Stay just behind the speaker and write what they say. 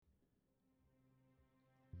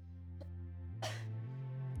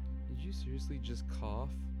seriously just cough?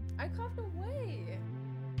 I coughed away.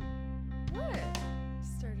 What?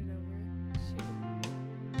 Start it over. Shoot.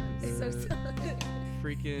 I'm so sorry. Here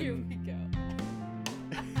Freaking. we go.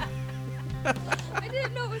 I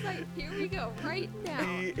didn't know it was like, here we go, right now.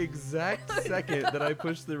 The exact second that I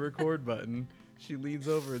push the record button, she leans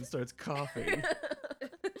over and starts coughing.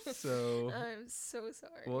 So, I'm so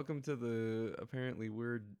sorry. welcome to the apparently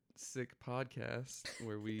weird sick podcast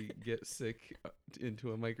where we get sick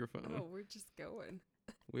into a microphone. Oh, we're just going.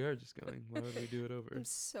 We are just going. Why would we do it over? I'm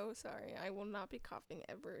so sorry. I will not be coughing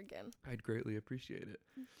ever again. I'd greatly appreciate it.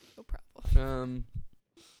 No problem.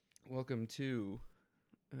 Welcome to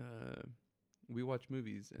We Watch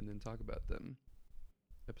Movies and Then Talk About Them,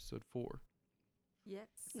 episode 4. Yes.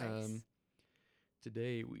 Nice.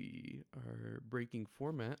 Today we are breaking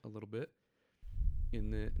format a little bit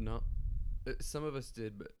in that some of us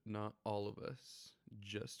did, but not all of us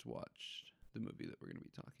just watched the movie that we're going to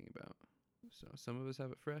be talking about. So some of us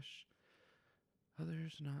have it fresh,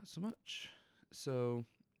 others not so much. So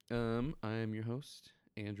I am your host,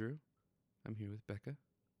 Andrew. I'm here with Becca,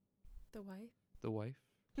 The wife. the wife,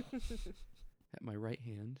 at my right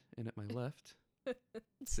hand, and at my left,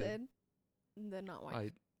 Sid. The not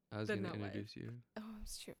wife. I was The going to not wife. introduce you. Oh,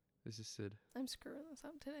 it's true. This is Sid. I'm screwing this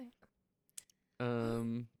up today.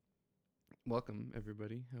 Welcome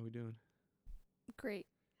everybody. How we doing? Great.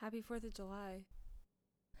 Happy 4th of July.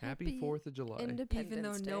 Happy 4th of July. Independence Even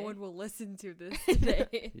though Day. no one will listen to this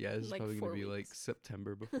today. Yeah, this is like probably 4 going to be like weeks.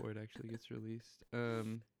 September before it actually gets released.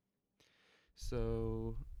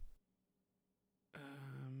 So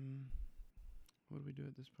what do we do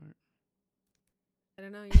at this part? I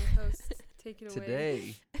don't know. You're the host. Take it away.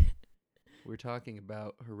 Today we're talking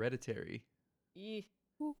about Hereditary. Yee.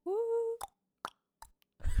 Woo woo.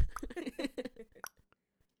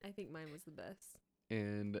 I think mine was the best.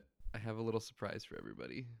 And I have a little surprise for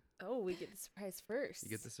everybody. Oh, we get the surprise first. You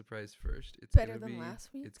get the surprise first. It's Better gonna than be, last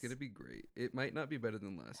week's? It's going to be great. It might not be better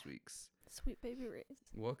than last week's. Sweet baby Ray's.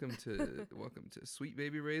 Welcome to Sweet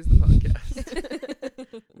Baby Ray's the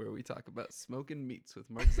podcast, where we talk about smoking meats with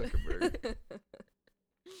Mark Zuckerberg.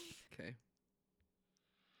 Okay.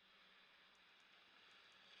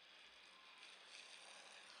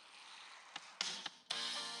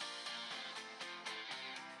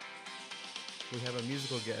 We have a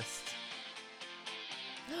musical guest.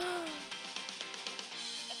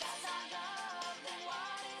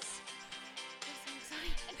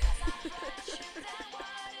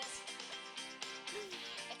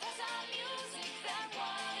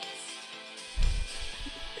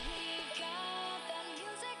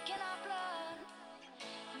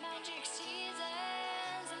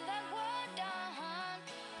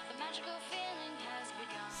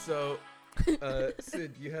 So,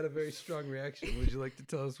 Sid, you had a very strong reaction. Would you like to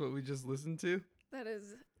tell us what we just listened to? That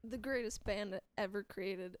is the greatest band ever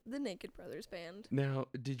created, the Naked Brothers Band. Now,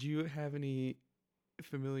 did you have any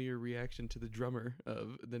familiar reaction to the drummer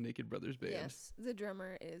of the Naked Brothers Band? Yes, the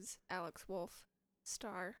drummer is Alex Wolff,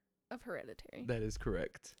 star of Hereditary. That is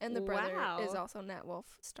correct. And the brother is Wow. also Nat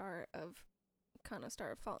Wolff, star of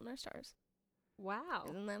Fault in Our Stars. Wow.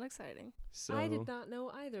 Isn't that exciting? So I did not know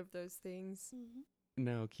either of those things.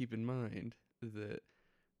 now keep in mind that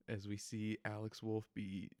as we see Alex Wolff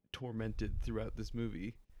be tormented throughout this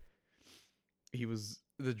movie, he was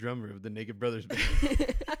the drummer of the Naked Brothers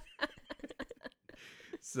Band.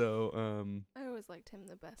 So, I always liked him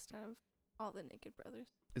the best out of all the Naked Brothers.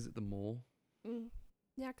 is it the mole?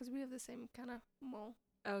 Yeah, because we have the same kind of mole.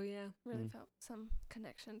 Oh, yeah. Really felt some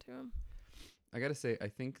connection to him. I gotta say, I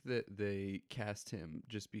think that they cast him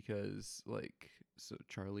just because, so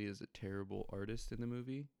Charlie is a terrible artist in the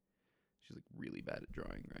movie. She's, really bad at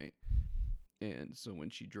drawing, right? And so when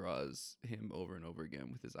she draws him over and over again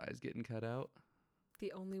with his eyes getting cut out,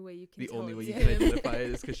 The only way you can the tell only way it's you him. can identify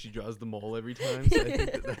it is because she draws the mole every time. So I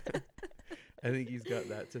think I think he's got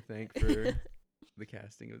that to thank for the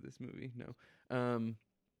casting of this movie. No.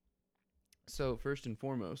 So first and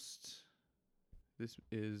foremost, this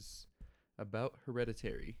is about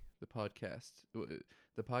Hereditary, the podcast.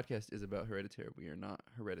 The podcast is about Hereditary. We are not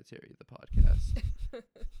Hereditary, the podcast.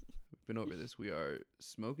 We've been over this. We are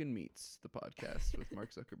Smoking Meats, the podcast with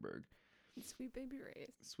Mark Zuckerberg. Sweet baby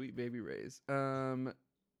Ray's. Sweet Baby Ray's. Holy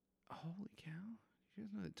cow. You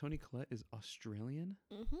guys know that Toni Collette is Australian?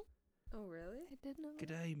 Mm-hmm. Oh, really? I did know that.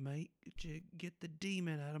 G'day, mate. Could you get the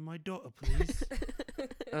demon out of my daughter, please?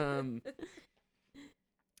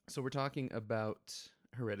 So we're talking about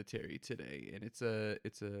Hereditary today, and it's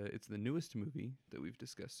the newest movie that we've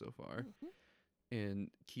discussed so far. Mhm.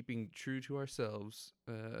 And keeping true to ourselves,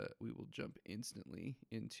 we will jump instantly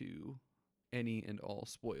into any and all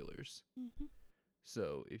spoilers. Mhm.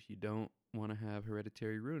 So if you don't want to have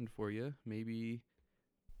Hereditary ruined for you, maybe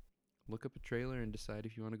look up a trailer and decide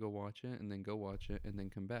if you want to go watch it, and then go watch it, and then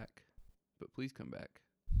come back. But please come back.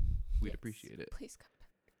 We'd Yes. appreciate it. Please come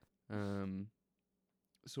back.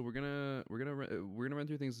 So we're gonna run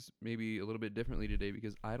through things maybe a little bit differently today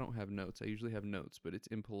because I don't have notes. I usually have notes, but it's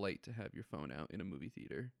impolite to have your phone out in a movie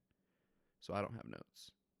theater, so I don't have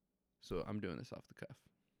notes. So I'm doing this off the cuff.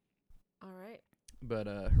 All right. But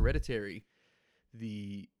Hereditary,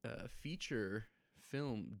 the feature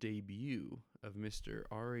film debut of Mr.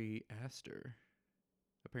 Ari Aster.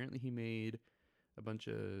 Apparently, he made a bunch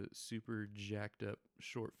of super jacked up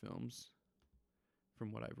short films,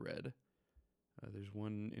 from what I've read. There's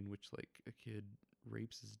one in which like a kid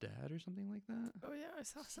rapes his dad or something like that. Oh yeah, I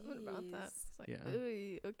saw something about that. Jeez. It's like, Yeah.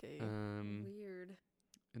 "Ooh, okay. Weird.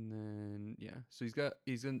 And then so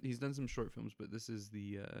he's done some short films, but this is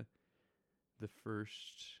the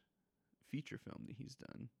first feature film that he's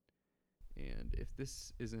done. And if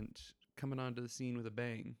this isn't coming onto the scene with a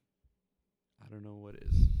bang, I don't know what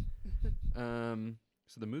is.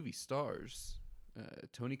 So the movie stars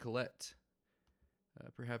Toni Collette,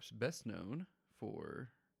 perhaps best known for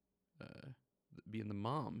being the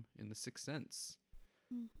mom in The Sixth Sense.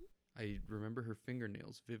 Mhm. I remember her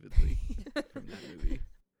fingernails vividly from that movie.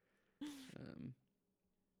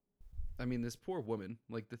 I mean, this poor woman,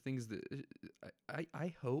 like the things that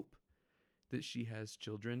I hope that she has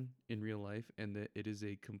children in real life and that it is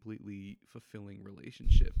a completely fulfilling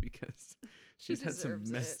relationship because She she's had some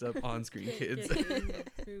deserves messed it. up on-screen Can't kids. get in the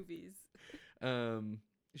movies.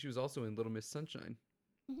 She was also in Little Miss Sunshine.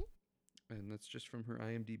 Mhm. And that's just from her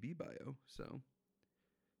IMDb bio. So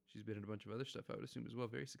she's been in a bunch of other stuff, I would assume, as well.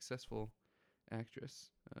 Very successful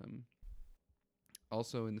actress.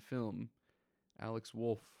 Also in the film, Alex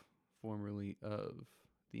Wolff, formerly of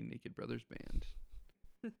the Naked Brothers Band,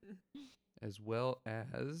 as well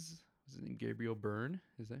as, what's his name, Gabriel Byrne.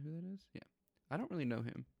 Is that who that is? Yeah. I don't really know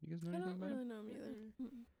him. You guys know I anything don't about really know him either.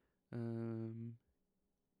 Mm-mm. Mm-mm.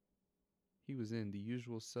 He was in The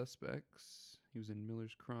Usual Suspects. He was in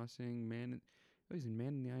Miller's Crossing. He's in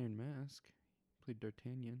Man in the Iron Mask. Played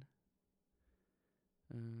D'Artagnan.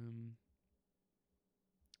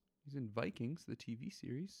 He's in Vikings, the TV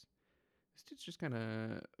series. This dude's just kind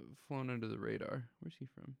of flown under the radar. Where's he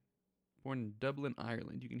from? Born in Dublin,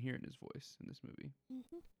 Ireland. You can hear it in his voice in this movie.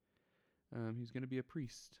 Mhm. He's going to be a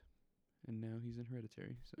priest, and now he's in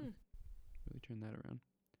Hereditary. So really turn that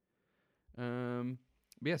around.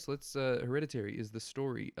 But yes, let's. Hereditary is the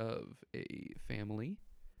story of a family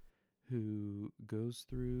who goes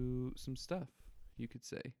through some stuff. You could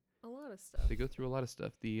say A lot of stuff. they go through a lot of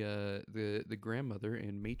stuff. The grandmother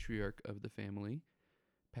and matriarch of the family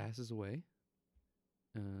passes away,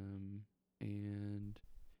 and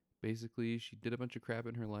basically she did a bunch of crap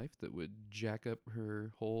in her life that would jack up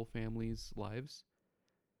her whole family's lives,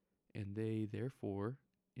 and they therefore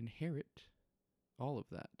inherit all of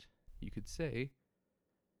that. You could say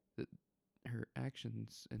that her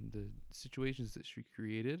actions and the situations that she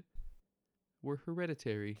created were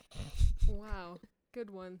hereditary. Wow. Good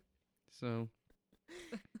one. So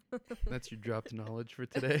that's your dropped knowledge for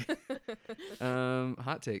today.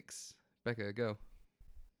 Hot takes. Becca, go.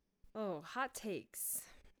 Oh, hot takes.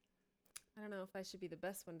 I don't know if I should be the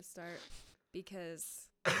best one to start because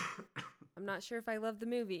I'm not sure if I love the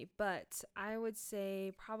movie, but I would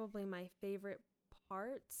say probably my favorite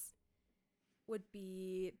parts would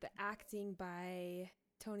be the acting by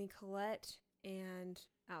Toni Collette and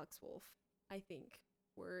Alex Wolff. I think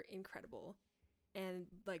were incredible. And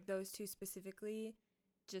like those two specifically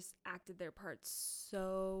just acted their parts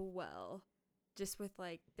so well, just with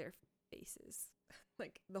like their faces.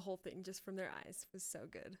 Like the whole thing just from their eyes was so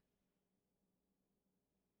good.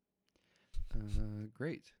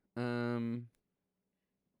 Great. I am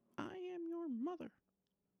your mother.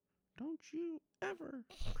 Don't you ever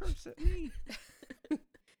curse at me.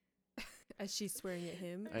 As she's swearing at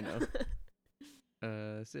him. I know.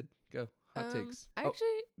 Sid, go. Hot takes. Actually,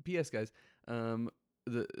 P.S. guys,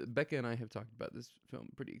 the Becca and I have talked about this film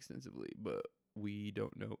pretty extensively, but we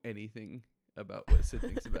don't know anything about what Sid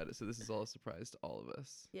thinks about it. So this is all a surprise to all of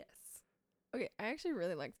us. Yes. okay, I actually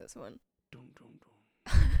really like this one. Dun, dun, dun.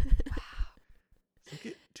 Is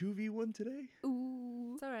it 2v1 today?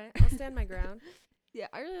 Ooh. It's all right. I'll stand my ground. Yeah,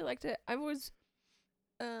 I really liked it. I was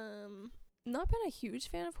not been a huge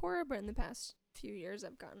fan of horror, but in the past few years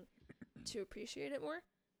I've gotten to appreciate it more.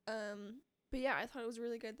 But yeah, I thought it was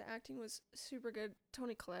really good. The acting was super good.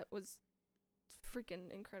 Toni Collette was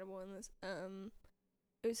freaking incredible in this.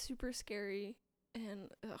 It was super scary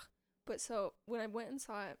and ugh. But so when I went and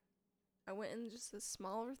saw it, I went in just a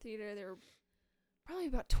smaller theater. They were probably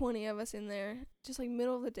about 20 of us in there, just like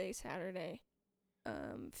middle of the day Saturday.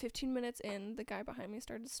 15 minutes in, the guy behind me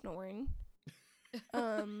started snoring.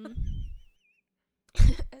 And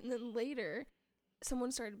then later,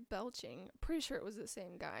 someone started belching. Pretty sure it was the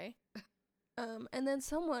same guy. And then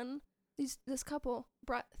this couple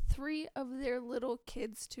brought 3 of their little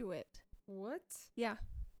kids to it. What? Yeah.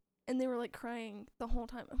 And they were like crying the whole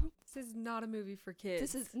time. I'm like, This is not a movie for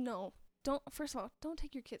kids. First of all, don't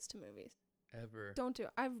take your kids to movies. Ever. Don't do it.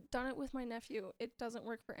 I've done it with my nephew. It doesn't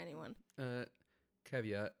work for anyone.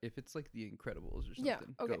 Caveat, if it's like The Incredibles or something, Yeah,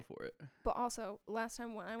 okay. go for it. But also, last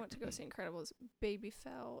time when I went to go see Incredibles, baby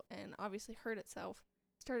fell and obviously hurt itself,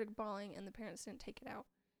 started bawling, and the parents didn't take it out.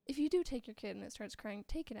 If you do take your kid and it starts crying,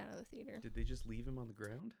 take it out of the theater. Did they just leave him on the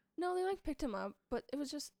ground? No, they like picked him up, but they were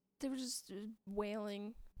just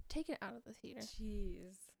wailing. Take it out of the theater.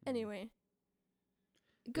 Jeez. Anyway,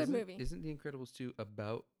 good movie. Isn't The Incredibles 2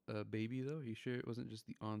 about a baby though? Are you sure it wasn't just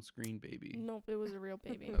the on-screen baby? Nope, it was a real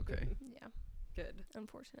baby. Okay. Yeah, Good.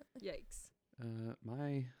 unfortunately. Yikes.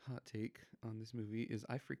 My hot take on this movie is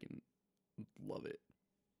I freaking love it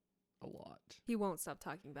a lot. He won't stop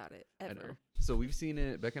talking about it ever. I know. So we've seen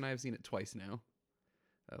it. Becca and I have seen it twice now.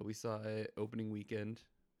 We saw it opening weekend,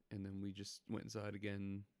 and then we just went and saw it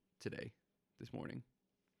again this morning.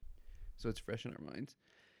 So it's fresh in our minds,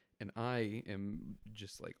 and I am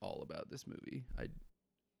just like all about this movie.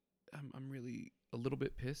 I'm really a little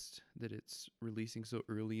bit pissed that it's releasing so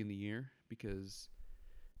early in the year because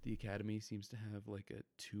the Academy seems to have like a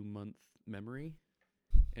 2-month memory,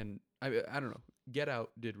 and I don't know. Get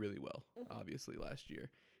Out did really well, obviously last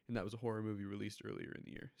year, and that was a horror movie released earlier in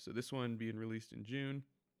the year. So this one being released in June,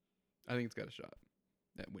 I think it's got a shot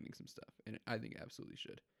at winning some stuff, and I think it absolutely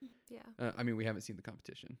should. Yeah. I mean, we haven't seen the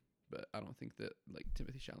competition, but I don't think that like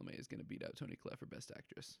Timothée Chalamet is going to beat out Toni Collette for Best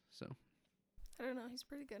Actress. So I don't know. He's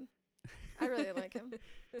pretty good. I really like him.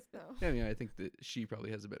 So yeah, I mean, I think that she probably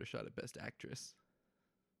has a better shot at Best Actress.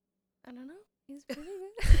 I don't know. He's pretty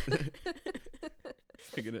good.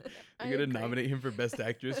 You're gonna I you're gonna agree. nominate him for Best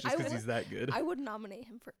Actress just I because would- he's that good. I would nominate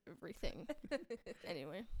him for everything.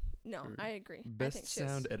 Anyway, no, Or I agree. Best I think she has-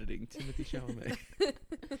 sound editing, Timothée Chalamet.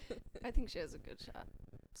 I think she has a good shot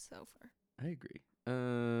so far. I agree.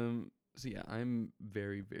 So yeah, I'm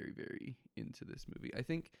very, very, very into this movie. I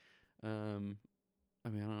think, I mean,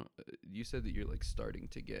 I don't. You said that you're like starting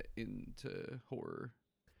to get into horror,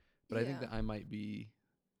 but I think Yeah. that I might be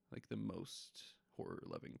like the most horror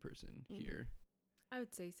loving person Mhm. here. I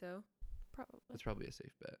would say so. Probably. That's probably a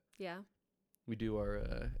safe bet. Yeah. We do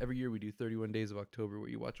our every year we do 31 Days of October, where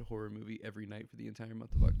you watch a horror movie every night for the entire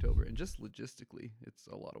month of October, and just logistically, it's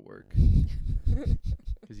a lot of work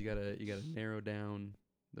because you gotta narrow down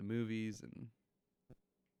the movies and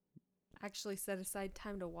Actually set aside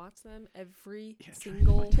time to watch them every trying to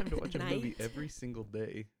single find time to watch a night. movie every single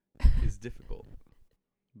day is difficult.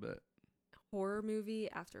 But Horror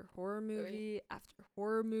movie after horror movie after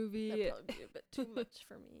horror movie. That'd probably be a bit too much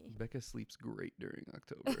for me. Becca sleeps great during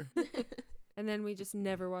October. And then we just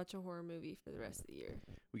never watch a horror movie for the rest of the year.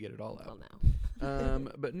 We get it all Until out.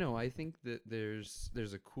 now. But no, I think that there's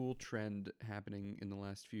a cool trend happening in the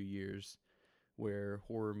last few years where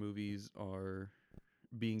horror movies are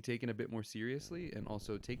being taken a bit more seriously and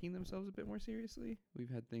also taking themselves a bit more seriously. We've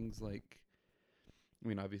had things like, I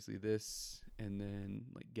mean, obviously this, and then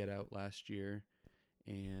like Get Out last year,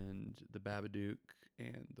 and The Babadook,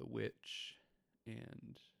 and The Witch,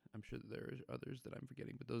 and I'm sure that there are others that I'm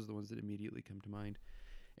forgetting, but those are the ones that immediately come to mind.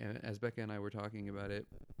 And as Becca and I were talking about it,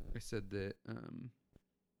 I said that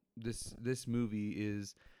this movie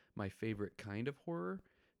is my favorite kind of horror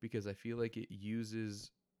because I feel like it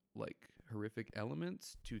uses like horrific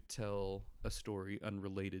elements to tell a story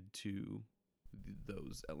unrelated to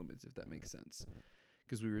those elements, if that makes sense.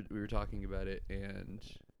 Because we were talking about it, and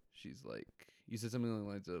she's like, you said something along the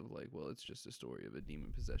lines of like, well, it's just a story of a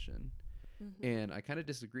demon possession. Mhm. And I kind of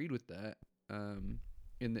disagreed with that,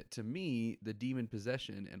 in that to me, the demon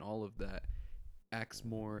possession and all of that acts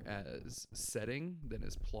more as setting than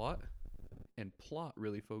as plot. And plot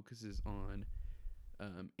really focuses on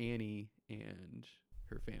Annie and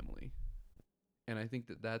her family. And I think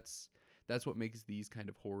that that's what makes these kind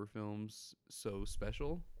of horror films so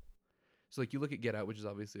special. So like you look at Get Out, which is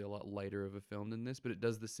obviously a lot lighter of a film than this, but it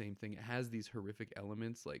does the same thing. It has these horrific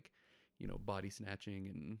elements like, you know, body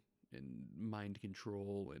snatching and mind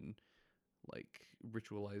control and like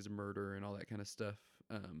ritualized murder and all that kind of stuff.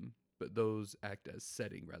 But those act as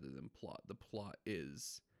setting rather than plot. The plot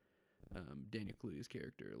is Daniel Kaluuya's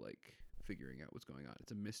character like figuring out what's going on.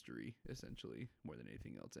 It's a mystery essentially more than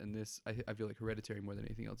anything else. And this, I feel like Hereditary more than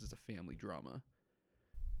anything else is a family drama.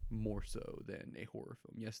 more so than a horror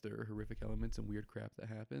film. Yes, there are horrific elements and weird crap that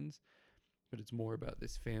happens, but it's more about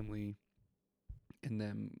this family and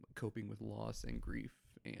them coping with loss and grief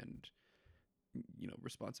and, you know,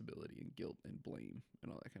 responsibility and guilt and blame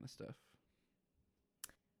and all that kind of stuff.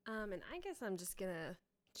 And I guess I'm just gonna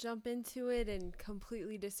jump into it and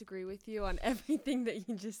completely disagree with you on everything that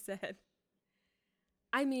you just said.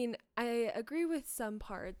 I mean, I agree with some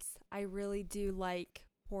parts. I really do like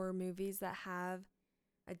horror movies that have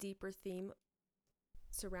a deeper theme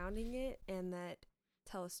surrounding it and that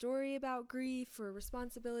tell a story about grief or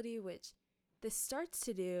responsibility, which this starts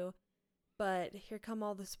to do. But here come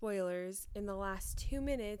all the spoilers. In the last 2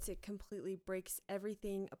 minutes, it completely breaks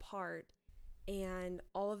everything apart. And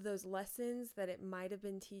all of those lessons that it might have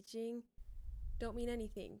been teaching don't mean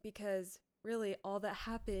anything, because really all that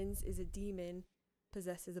happens is a demon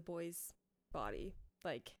possesses a boy's body.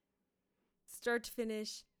 Like, start to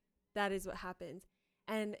finish, that is what happens.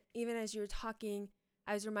 And even as you were talking,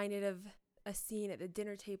 I was reminded of a scene at the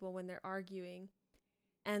dinner table when they're arguing.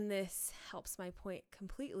 And this helps my point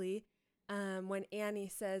completely. When Annie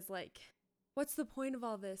says, like, what's the point of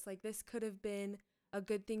all this? Like, this could have been a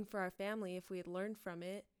good thing for our family if we had learned from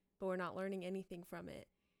it, but we're not learning anything from it.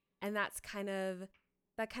 And that kind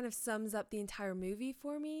of sums up the entire movie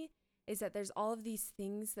for me, is that there's all of these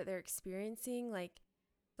things that they're experiencing, like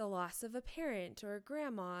the loss of a parent or a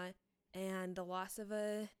grandma and the loss of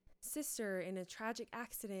a sister in a tragic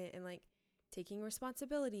accident, and like taking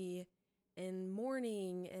responsibility and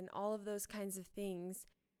mourning and all of those kinds of things.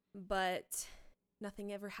 But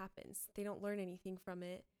nothing ever happens. They don't learn anything from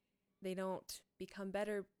it. They don't become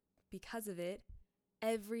better because of it.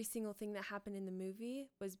 Every single thing that happened in the movie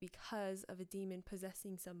was because of a demon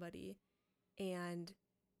possessing somebody. And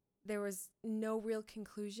there was no real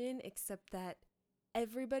conclusion except that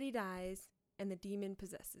everybody dies and the demon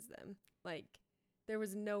possesses them. Like, there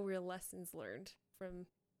was no real lessons learned from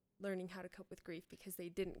learning how to cope with grief because they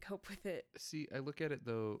didn't cope with it. See, I look at it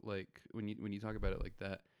though, like when you talk about it like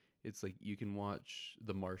that, it's like you can watch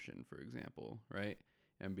The Martian, for example, right?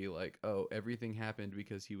 And be like, oh, everything happened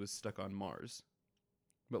because he was stuck on Mars.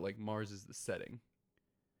 But like Mars is the setting.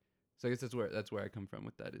 So I guess that's where I come from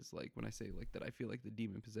with that, is like when I say like that, I feel like the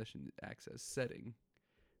demon possession acts as setting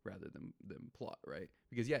rather than plot, right?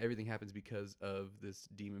 Because yeah, everything happens because of this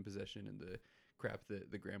demon possession and the crap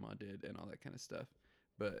that the grandma did and all that kind of stuff.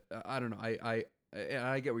 But I don't know.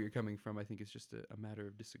 I get where you're coming from. I think it's just a matter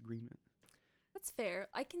of disagreement. That's fair.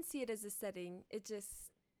 I can see it as a setting. It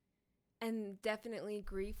just, and definitely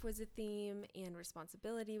grief was a theme, and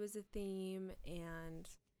responsibility was a theme, and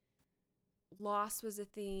loss was a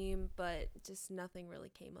theme, but just nothing really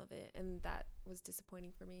came of it, and that was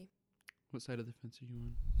disappointing for me. What side of the fence are you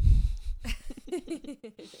on?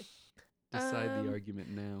 Decide the argument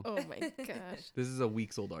now. Oh my gosh. This is a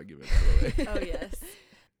weeks old argument, by the way. Oh, yes.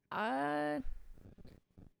 I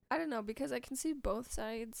don't know, because I can see both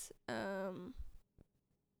sides.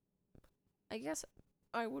 I guess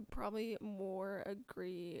I would probably more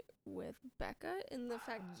agree with Becca in the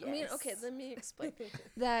fact, Yes. I mean, okay, let me explain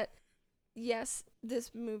that. Yes,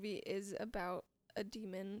 this movie is about a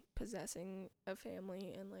demon possessing a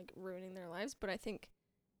family and like ruining their lives, but I think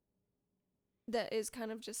that is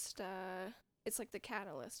kind of just it's like the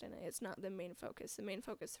catalyst in it. It's not the main focus. The main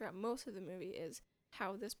focus throughout most of the movie is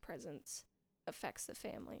how this presence affects the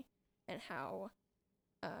family and how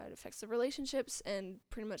it affects the relationships and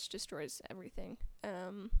pretty much destroys everything.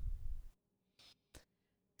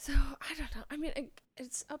 So I don't know. I mean,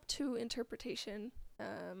 it's up to interpretation.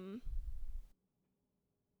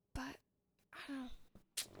 But I don't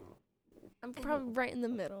know. I'm probably right in the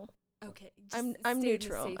middle. Okay. I'm stay in the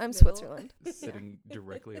neutral. safe I'm middle. Switzerland. Sitting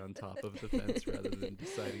directly on top of the fence rather than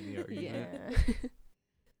deciding the argument. Yeah.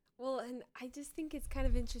 Well, and I just think it's kind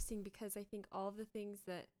of interesting because I think all of the things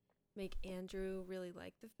that make Andrew really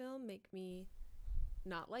like the film make me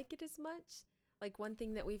not like it as much. Like, one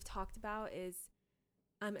thing that we've talked about is,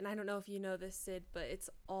 and I don't know if you know this, Sid, but it's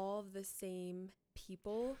all the same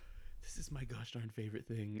people. This is my gosh darn favorite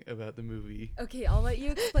thing about the movie. Okay, I'll let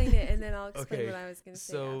you explain it, and then I'll explain Okay, what I was going to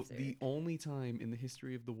say So after. the only time in the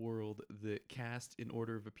history of the world that cast in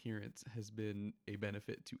order of appearance has been a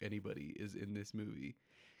benefit to anybody is in this movie.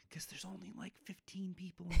 Because there's only like 15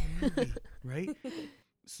 people in the movie, right?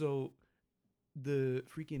 So the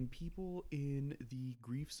freaking people in the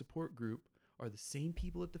grief support group are the same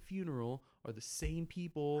people at the funeral, are the same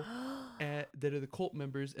people that are the cult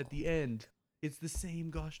members at the end. It's the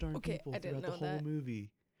same gosh darn Okay, people I didn't throughout the know whole that.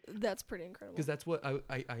 movie. That's pretty incredible. Because that's what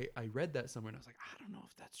I read that somewhere, and I was like, I don't know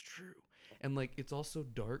if that's true. And like, it's also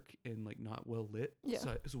dark and like not well lit. Yeah.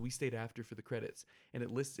 So we stayed after for the credits, and it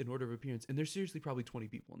lists in order of appearance, and there's seriously probably 20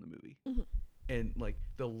 people in the movie. Mhm. And like,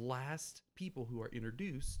 the last people who are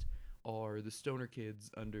introduced are the stoner kids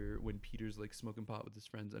under when Peter's like smoking pot with his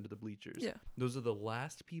friends under the bleachers. Yeah. Those are the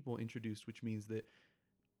last people introduced, which means that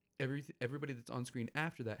everybody that's on screen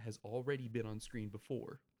after that has already been on screen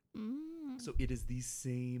before. So it is these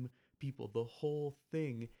same people. The whole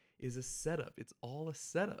thing is a setup. It's all a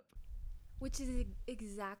setup. Which is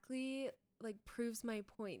exactly like proves my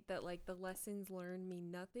point that like the lessons learned mean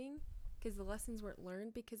nothing, because the lessons weren't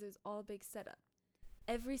learned because it was all a big setup.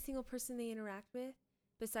 Every single person they interact with,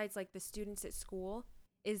 besides like the students at school,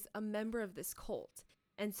 is a member of this cult.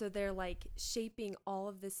 And so they're like shaping all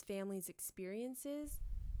of this family's experiences.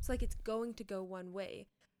 It's like it's going to go one way.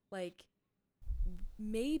 Like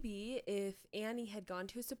maybe if Annie had gone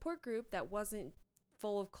to a support group that wasn't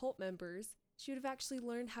full of cult members, she would have actually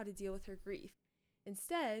learned how to deal with her grief.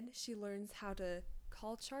 Instead, she learns how to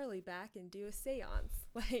call Charlie back and do a seance.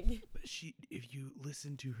 Like, But if you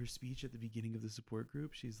listen to her speech at the beginning of the support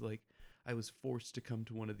group, she's like, I was forced to come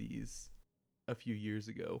to one of these a few years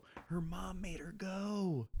ago. Her mom made her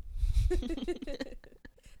go.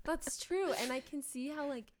 that's true. And I can see how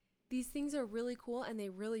like these things are really cool, and they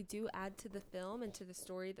really do add to the film and to the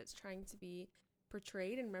story that's trying to be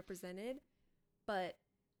portrayed and represented. But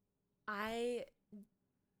I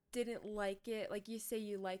didn't like it. Like, you say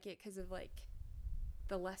you like it because of like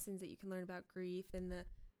the lessons that you can learn about grief and the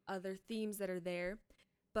other themes that are there.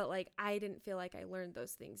 But like, I didn't feel like I learned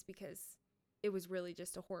those things because it was really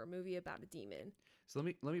just a horror movie about a demon. So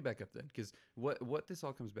let me back up then, because what this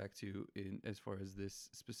all comes back to in as far as this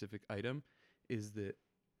specific item is that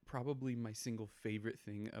probably my single favorite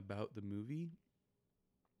thing about the movie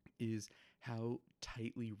is how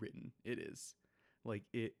tightly written it is. Like,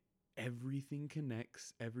 everything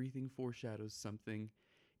connects, everything foreshadows something.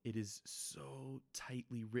 It is so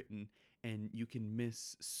tightly written, and you can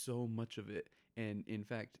miss so much of it. And in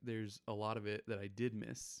fact, there's a lot of it that I did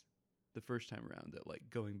miss the first time around, that like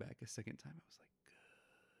going back a second time, I was like,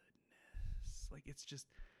 goodness. Like, it's just,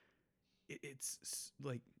 it's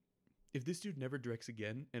like, if this dude never directs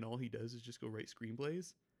again and all he does is just go write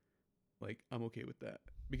screenplays, like, I'm okay with that.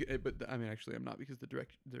 But I mean, actually, I'm not, because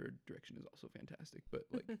their direction is also fantastic. But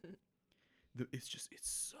like, it's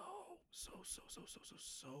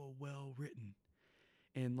so well written,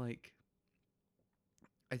 and like,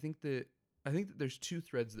 I think that there's two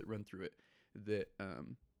threads that run through it that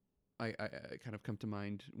I kind of come to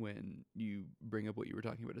mind when you bring up what you were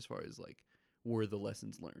talking about as far as like, were the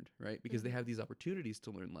lessons learned, right? Because they have these opportunities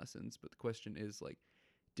to learn lessons, but the question is like,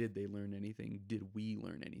 did they learn anything? Did we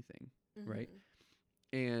learn anything? Right?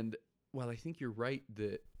 And while I think you're right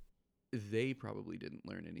that they probably didn't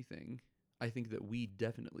learn anything, I think that we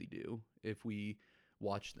definitely do if we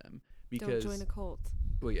watch them. Because Don't join a cult.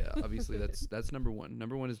 well, yeah, obviously that's number one.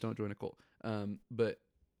 Number one is don't join a cult. But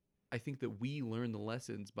I think that we learn the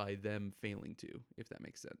lessons by them failing to, if that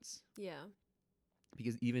makes sense. Yeah.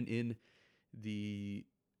 Because even in the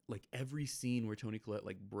like every scene where Toni Collette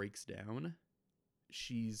like breaks down,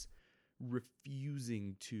 she's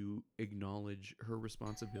refusing to acknowledge her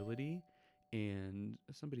responsibility, and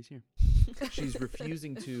somebody's here. She's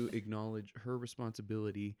refusing to acknowledge her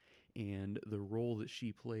responsibility and the role that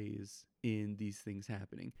she plays in these things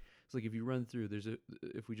happening. It's like, if you run through,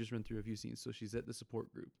 if we just run through a few scenes. So she's at the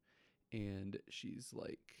support group, and she's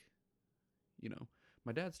like, you know,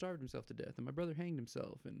 my dad starved himself to death, and my brother hanged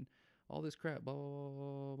himself, and all this crap, blah,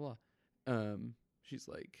 blah, blah, blah. She's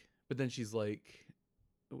like, but then she's like,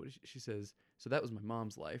 what is she says, so that was my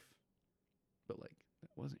mom's life, but like, that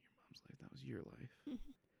wasn't your mom's life, that was your life.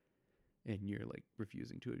 And you're like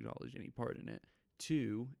refusing to acknowledge any part in it.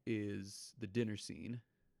 Two is the dinner scene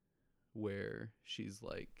where she's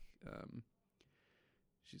like,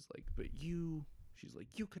 you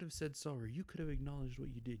could have said sorry, you could have acknowledged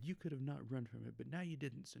what you did, you could have not run from it, but now you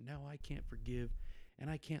didn't, so now I can't forgive and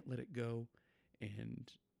I can't let it go, and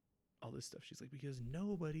all this stuff. She's like, because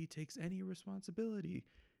nobody takes any responsibility.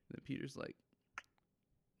 And then Peter's like,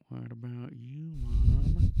 what about you,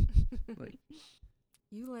 Mom? Like,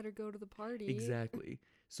 you let her go to the party. exactly.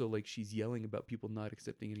 So like, she's yelling about people not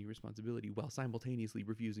accepting any responsibility while simultaneously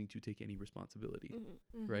refusing to take any responsibility.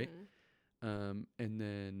 Right? And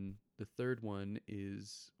then the third one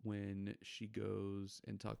is when she goes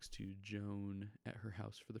and talks to Joan at her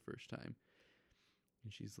house for the first time.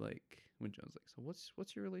 And she's like, when Joan's like, so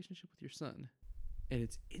what's your relationship with your son? And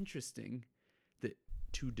it's interesting that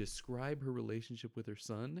to describe her relationship with her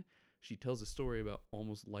son, she tells a story about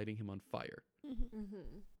almost lighting him on fire.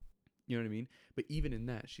 Mm-hmm. You know what I mean? But even in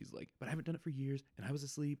that, she's like, but I haven't done it for years, and I was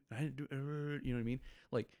asleep, and I didn't do it. You know what I mean?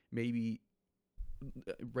 Like, maybe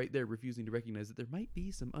right there refusing to recognize that there might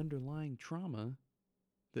be some underlying trauma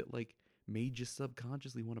that, like, made you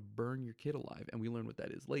subconsciously want to burn your kid alive. And we learn what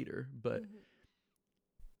that is later. But,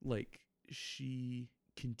 like, she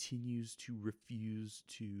continues to refuse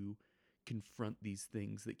to confront these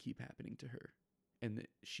things that keep happening to her and that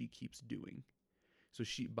she keeps doing. So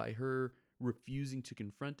she, by her refusing to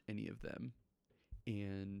confront any of them,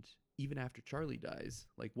 and even after Charlie dies,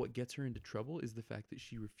 like, what gets her into trouble is the fact that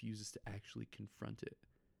she refuses to actually confront it.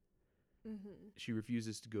 She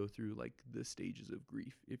refuses to go through, like, the stages of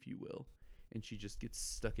grief, if you will, and she just gets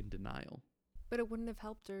stuck in denial. But it wouldn't have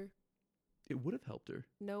helped her. It would have helped her.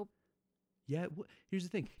 Nope. Yeah, here's the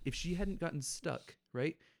thing. If she hadn't gotten stuck,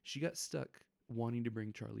 right? She got stuck wanting to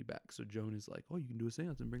bring Charlie back. So Joan is like, oh, you can do a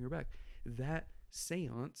seance and bring her back. That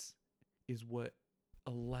seance is what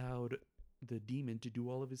allowed the demon to do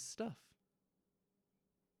all of his stuff.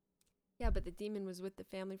 Yeah, but the demon was with the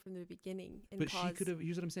family from the beginning. And But she could have,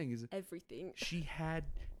 here's what I'm saying is, everything. she had,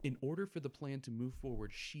 in order for the plan to move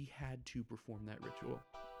forward, she had to perform that ritual.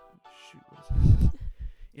 Shoot, what is happening?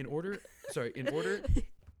 In order,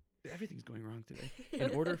 everything's going wrong today.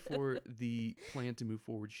 In order for the plan to move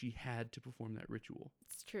forward, she had to perform that ritual.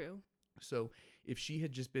 It's true. So if she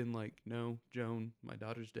had just been like, no, Joan, my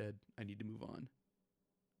daughter's dead, I need to move on.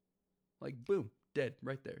 Like, boom, dead,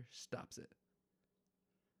 right there, stops it.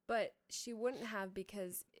 But she wouldn't have,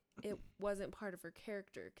 because it wasn't part of her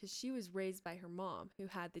character, because she was raised by her mom who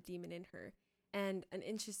had the demon in her. And an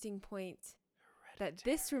interesting point that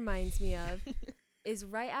this reminds me of is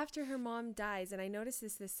right after her mom dies, and I noticed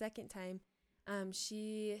this the second time,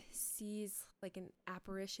 she sees like an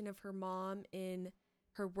apparition of her mom in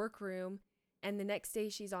her workroom, and the next day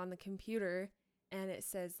she's on the computer, and it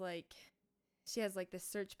says, like, she has like this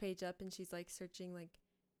search page up, and she's like searching like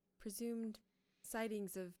presumed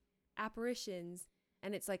sightings of apparitions,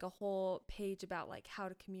 and it's like a whole page about like how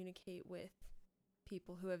to communicate with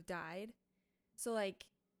people who have died. So like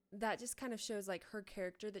that just kind of shows like her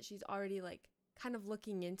character, that she's already like kind of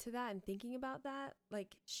looking into that and thinking about that.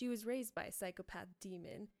 Like, she was raised by a psychopath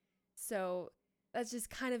demon, so that's just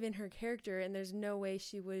kind of in her character, and there's no way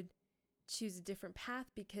she would choose a different path,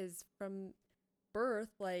 because from birth,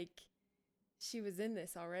 like, she was in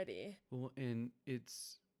this already. Well, and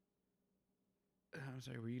it's, I'm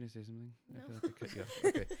sorry, were you gonna say something? No. I feel like I cut you off.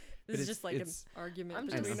 Okay. This is it's- just like an it's- argument I'm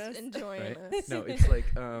between just us. enjoying Right? this. No, it's like,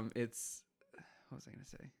 it's, what was I gonna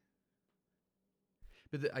say?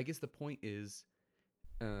 But I guess the point is,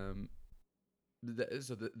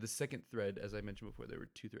 so the second thread, as I mentioned before, there were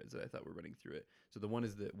two threads that I thought were running through it. So the one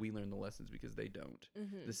is that we learn the lessons because they don't.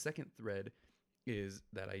 The second thread is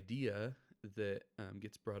that idea that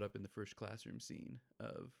gets brought up in the first classroom scene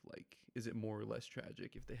of, like, is it more or less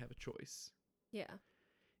tragic if they have a choice? Yeah.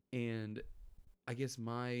 And I guess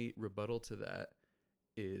my rebuttal to that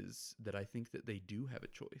is that I think that they do have a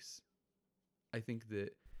choice. I think that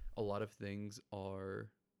a lot of things are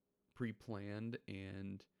pre-planned,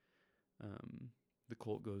 and the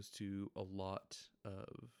cult goes to a lot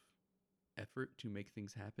of effort to make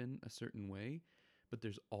things happen a certain way, but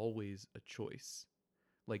there's always a choice.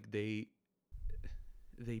 Like, they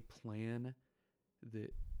plan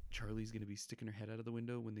that Charlie's going to be sticking her head out of the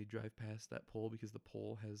window when they drive past that pole, because the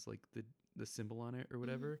pole has like the symbol on it or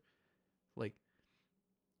whatever. Like,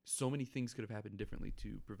 so many things could have happened differently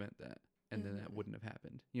to prevent that, and then that wouldn't have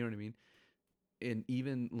happened. You know what I mean? And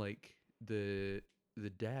even like the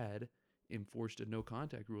dad enforced a no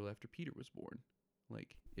contact rule after Peter was born.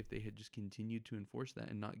 Like, if they had just continued to enforce that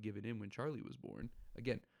and not give it in when Charlie was born,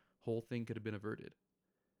 again, whole thing could have been averted.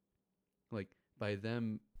 Like, by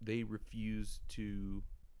them, they refuse to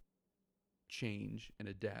change and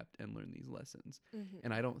adapt and learn these lessons.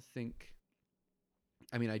 And I don't think,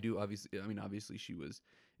 obviously she was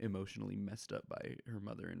emotionally messed up by her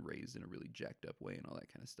mother and raised in a really jacked up way and all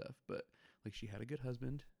that kind of stuff. But, like, she had a good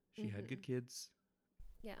husband. She had good kids.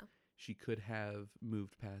 Yeah. She could have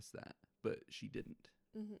moved past that, but she didn't.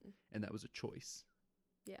 And that was a choice.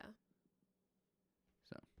 Yeah.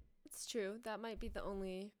 So. It's true. That might be the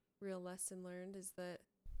only real lesson learned, is that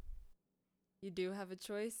you do have a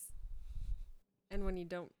choice. And when you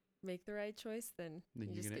don't make the right choice, then you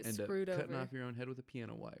you're just going get to end up screwed cutting over. off your own head with a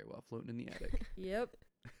piano wire while floating in the attic. Yep.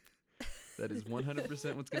 That is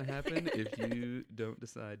 100% what's going to happen if you don't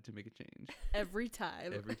decide to make a change. Every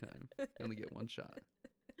time. Every time. You only get one shot.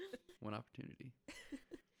 One opportunity.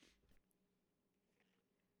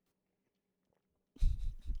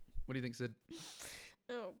 What do you think, Sid?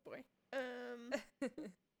 Oh boy.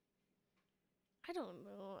 I don't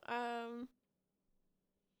know.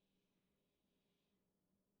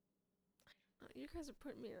 You guys are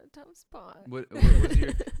putting me in a tough spot. What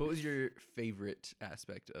was your favorite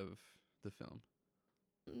aspect of the film?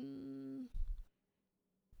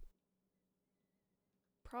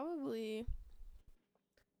 Probably,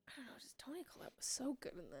 I don't know, just Toni Collette was so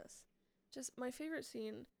good in this. Just my favorite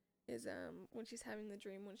scene is when she's having the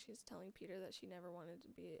dream when she's telling Peter that she never wanted to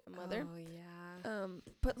be a mother. Oh yeah.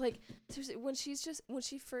 But like seriously, when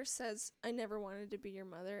she first says I never wanted to be your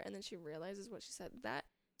mother, and then she realizes what she said, that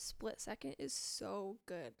split second is so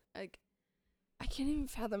good. Like I can't even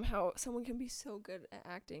fathom how someone can be so good at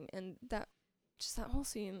acting, and that whole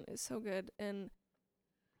scene is so good. And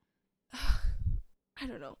I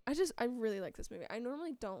don't know. I really like this movie. I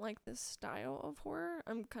normally don't like this style of horror.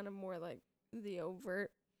 I'm kind of more like the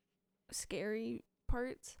overt scary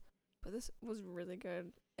parts, but this was really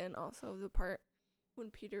good. And also the part when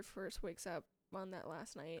Peter first wakes up on that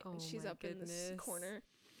last night and she's up in this corner,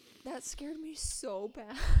 that scared me so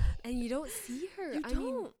bad. And you don't see her. You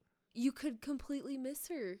don't. Mean, you could completely miss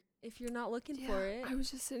her if you're not looking for it. I was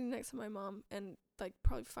just sitting next to my mom, and like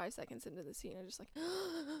probably 5 seconds into the scene, I just like,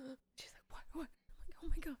 she's like, what? I'm like, oh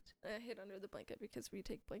my gosh! And I hid under the blanket because we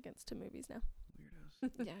take blankets to movies now.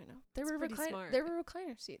 Weirdos. Yeah, I know. They It's were pretty smart. They were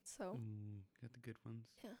recliner seats, so Got the good ones.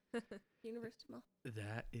 yeah. University Mall.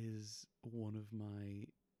 That is one of my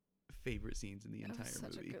favorite scenes in the That was entire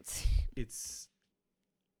such movie. a good scene.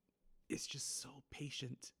 It's just so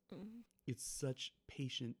patient. Mm-hmm. It's such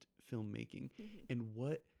patient filmmaking. Mm-hmm. And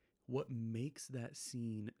what makes that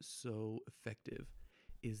scene so effective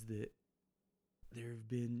is that there have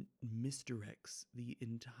been misdirects the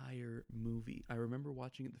entire movie. I remember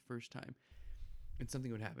watching it the first time, and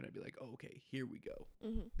something would happen. I'd be like, oh, okay, here we go.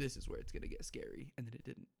 Mm-hmm. This is where it's going to get scary. And then it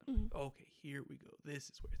didn't. Mm-hmm. Okay, here we go. This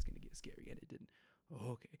is where it's going to get scary. And it didn't.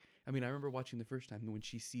 Okay. I mean, I remember watching the first time when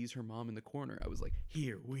she sees her mom in the corner, I was like,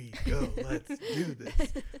 here we go. Let's do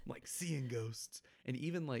this. I'm like seeing ghosts. And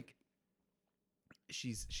even like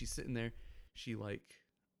she's sitting there. She like,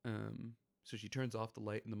 so she turns off the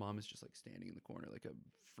light and the mom is just like standing in the corner like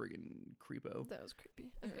a friggin' creepo. That was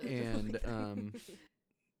creepy. And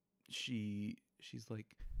she's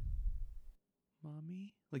like,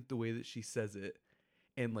 mommy, like the way that she says it,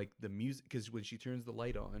 and like the music, because when she turns the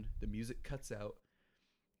light on, the music cuts out.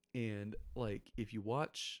 And like if you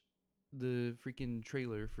watch the freaking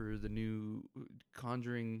trailer for the new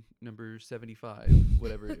Conjuring number 75,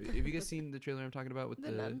 whatever, have you guys seen the trailer I'm talking about with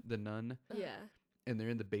the nun? Yeah. And they're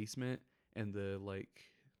in the basement, and the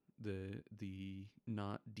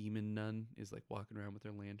not demon nun is like walking around with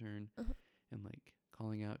her lantern and like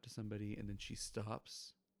calling out to somebody, and then she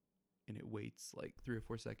stops and it waits like 3 or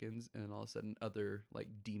 4 seconds, and then all of a sudden other like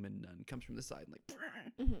demon nun comes from the side and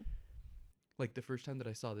like like the first time that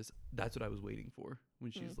I saw this, that's what I was waiting for,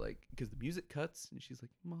 when she's like, because the music cuts and she's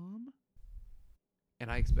like, mom,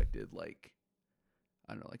 and I expected like,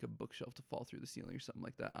 I don't know, like a bookshelf to fall through the ceiling or something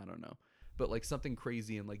like that. I don't know. But like something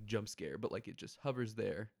crazy and like jump scare, but like it just hovers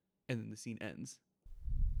there and then the scene ends.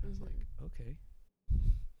 I was like, okay,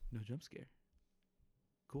 no jump scare.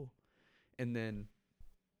 Cool. And then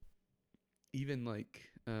even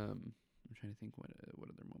like, I'm trying to think what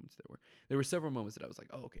other moments there were. There were several moments that I was like,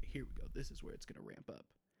 oh, okay, here we go. This is where it's going to ramp up.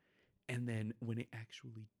 And then when it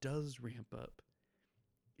actually does ramp up,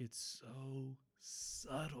 it's so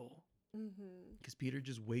subtle. Because Peter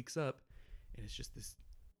just wakes up and it's just this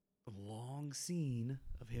long scene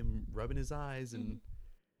of him rubbing his eyes, and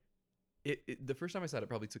it the first time I saw it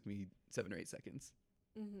probably took me 7 or 8 seconds,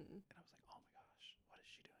 and I was like, oh my gosh, what is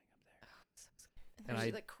she doing up there? So and then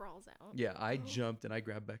she like crawls out. Yeah, I jumped and I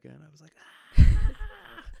grabbed Becca and I was like,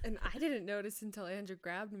 And I didn't notice until Andrew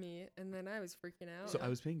grabbed me, and then I was freaking out. So I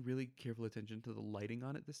was paying really careful attention to the lighting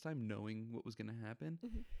on it this time, knowing what was going to happen,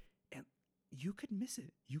 and you could miss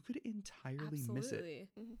it. You could entirely miss it.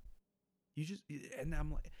 You just, and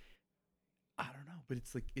I'm like, I don't know, but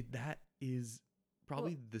it's like that is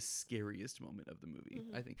probably the scariest moment of the movie.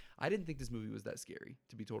 I think I didn't think this movie was that scary,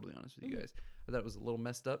 to be totally honest with you guys. I thought it was a little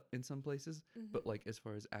messed up in some places, but like as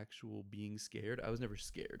far as actual being scared, I was never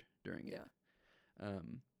scared during it.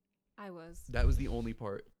 I was. That was the only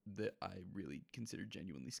part that I really considered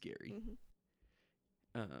genuinely scary.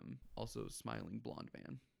 Also, smiling blonde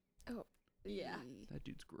man. Oh yeah, that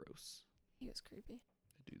dude's gross. He was creepy.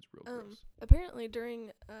 That dude's real gross. Apparently,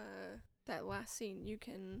 during that last scene, you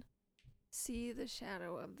can see the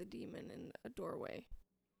shadow of the demon in a doorway.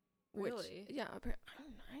 Really? Yeah.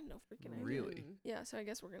 I had no freaking idea. Really? Yeah. So I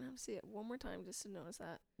guess we're gonna have to see it one more time just to notice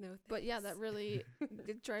that. No. Thanks. But yeah, that really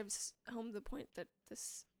it drives home the point that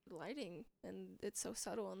this lighting, and it's so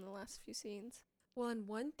subtle in the last few scenes. Well, and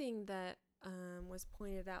one thing that was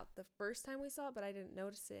pointed out the first time we saw it, but I didn't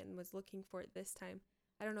notice it and was looking for it this time.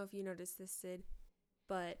 I don't know if you noticed this, Sid,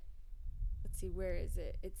 but let's see, where is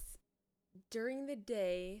it? It's during the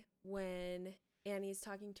day when Annie is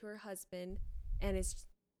talking to her husband and is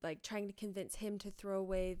like trying to convince him to throw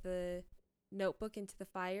away the notebook into the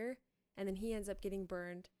fire, and then he ends up getting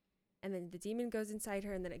burned, and then the demon goes inside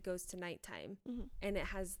her, and then it goes to nighttime. Mm-hmm. And it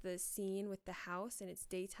has the scene with the house, and it's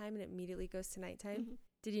daytime, and it immediately goes to nighttime. Mm-hmm.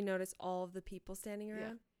 Did you notice all of the people standing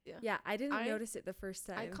around? Yeah. Yeah, I didn't I- notice it the first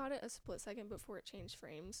time. I caught it a split second before it changed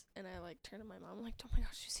frames, and I like turned to my mom, like, "Oh my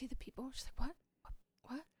gosh, did you see the people?" She's like,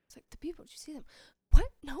 "What?" It's like, "The people. Did you see them? What?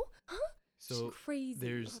 No? Huh?" So It's crazy.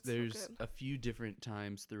 that's so there's good. a few different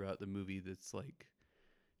times throughout the movie that's like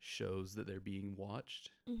shows that they're being watched.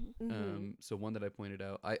 Mm-hmm. Mhm. So one that I pointed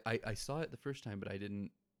out, I saw it the first time, but I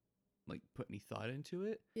didn't like put any thought into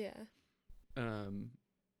it. Yeah.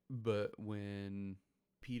 But when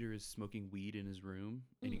Peter is smoking weed in his room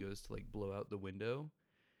and he Mhm. goes to like blow out the window,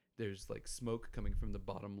 there's like smoke coming from the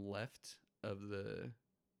bottom left of the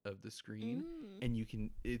screen. And you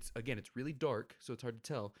can, it's really dark, so it's hard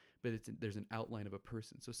to tell, but there's an outline of a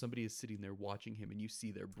person, so somebody is sitting there watching him and you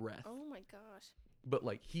see their breath. Oh my gosh. But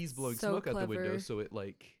like he's blowing So smoke out the window, clever. so it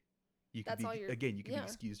like you can That's all you're- you can yeah. be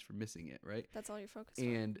excused for missing it, right? That's all you're focused on.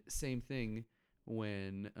 And same thing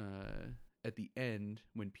when at the end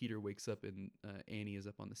when Peter wakes up and Annie is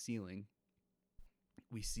up on the ceiling,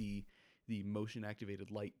 we see the motion activated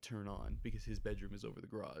light turn on because his bedroom is over the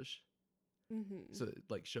garage. Mm-hmm. So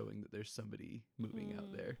like showing that there's somebody moving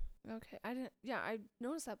out there. Okay, I didn't. Yeah, I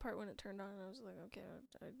noticed that part when it turned on, and I was like, okay,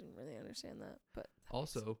 I didn't really understand that. But that makes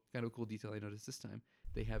Also, kind of a cool detail I noticed this time,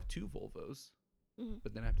 they have 2 Volvos, Mhm.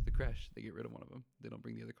 but then after the crash, they get rid of one of them. They don't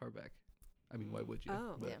bring the other car back. I mean, why would you?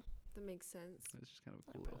 Oh. But Yeah. That makes sense. it's just kind of a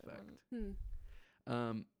I cool little probably fact.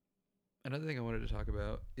 wouldn't. Another thing I wanted to talk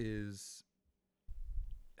about is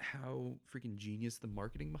how freaking genius the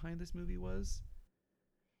marketing behind this movie was.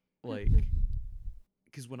 Like,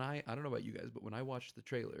 because when I don't know about you guys, but when I watched the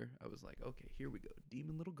trailer, I was like, okay, here we go,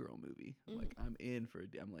 demon little girl movie. Mhm. Like, I'm in for it.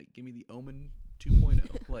 I'm like, give me the Omen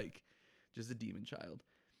 2.0, like, just a demon child.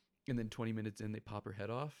 And then 20 minutes in, they pop her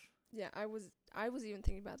head off. Yeah, I was even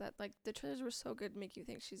thinking about that. Like the trailers were so good, to make you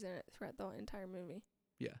think she's in it throughout the entire movie.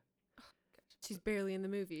 Yeah, She's barely in the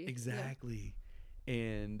movie. exactly.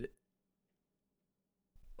 And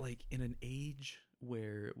like in an age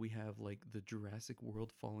where we have like the Jurassic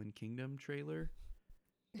World Fallen Kingdom trailer,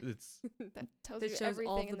 it's That tells That you shows everything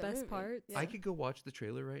all in the best movie. parts. Yeah. I could go watch the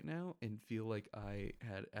trailer right now and feel like I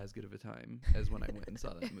had as good of a time as when I went and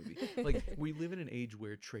saw that movie. Like, we live in an age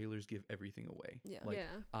where trailers give everything away. Yeah. Like, yeah.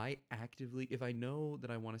 I actively, if I know that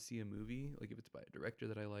I want to see a movie, like if it's by a director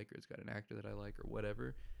that I like or it's got an actor that I like or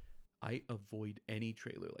whatever, I avoid any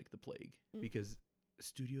trailer like the plague because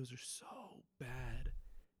studios are so bad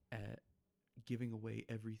at giving away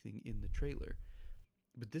everything in the trailer.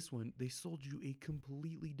 But this one, they sold you a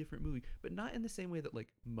completely different movie, but not in the same way that like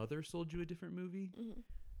Mother sold you a different movie. Mhm.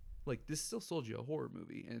 Like, this still sold you a horror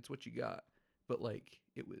movie and it's what you got, but like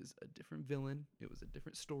it was a different villain, it was a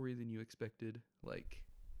different story than you expected. Like,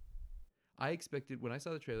 I expected, when I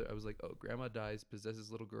saw the trailer, I was like, oh, grandma dies,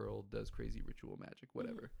 possesses little girl, does crazy ritual magic,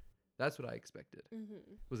 whatever. That's what I expected,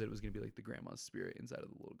 Mm-hmm. was that it was going to be like the grandma's spirit inside of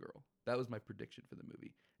the little girl. That was my prediction for the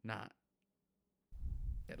movie. Not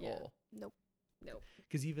at Yeah. all. Nope. Nope.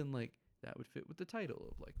 Because even like that would fit with the title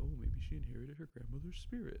of like, oh, maybe she inherited her grandmother's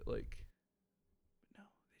spirit. Like, no,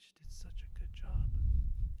 they just did such a good job.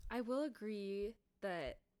 I will agree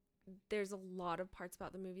that there's a lot of parts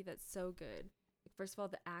about the movie that's so good. Like, first of all,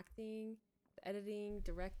 the acting, the editing,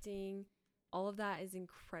 directing, all of that is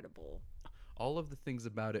incredible. All of the things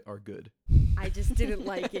about it are good. I just didn't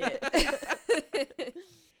like it.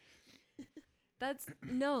 That's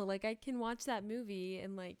no, like I can watch that movie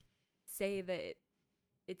and like say that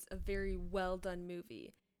it's a very well done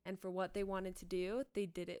movie, and for what they wanted to do, they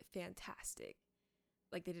did it fantastic.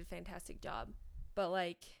 Like, they did a fantastic job. But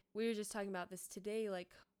like we were just talking about this today, like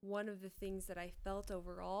one of the things that I felt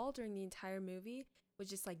overall during the entire movie was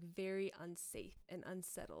just like very unsafe and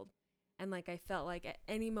unsettled. And like I felt like at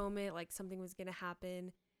any moment like something was going to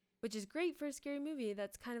happen, which is great for a scary movie.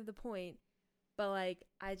 That's kind of the point. But like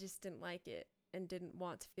I just didn't like it and didn't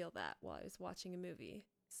want to feel that while I was watching a movie.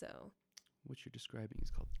 So What you're describing is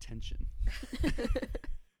called tension.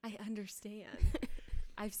 I understand.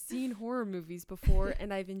 I've seen horror movies before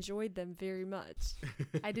and I've enjoyed them very much.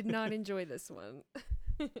 I did not enjoy this one.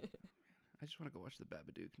 I just want to go watch The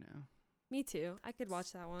Babadook now. Me too. I could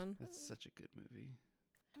watch that one. That's such a good movie.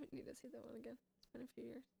 I would need to see that one again. It's been a few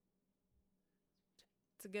years.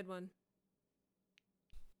 It's a good one.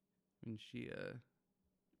 When she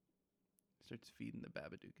starts feeding the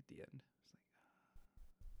Babadook at the end. It's like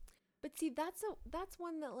But see, that's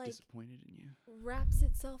one that like disappointed in you. wraps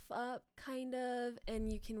itself up kind of,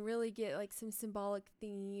 and you can really get like some symbolic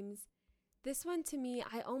themes. This one to me,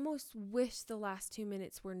 I almost wish the last 2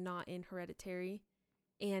 minutes were not in Hereditary,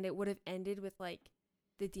 and it would have ended with like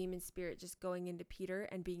the demon spirit just going into Peter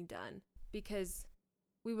and being done, because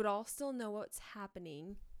we would all still know what's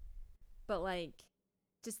happening, but like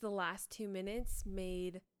just the last 2 minutes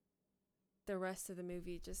made the rest of the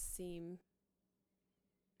movie just seem,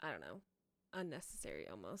 I don't know, unnecessary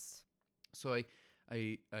almost. So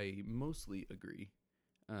I mostly agree.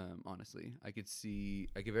 Honestly, I could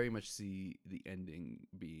very much see the ending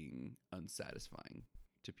being unsatisfying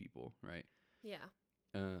to people, right? Yeah.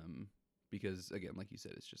 Because again, like you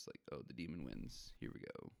said, it's just like, oh, the demon wins. Here we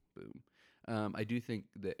go, boom. I do think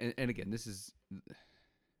that, and again, it's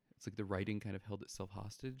like the writing kind of held itself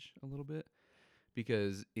hostage a little bit,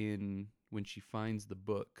 because when she finds the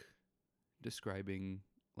book describing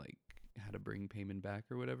like how to bring Payman back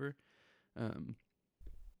or whatever,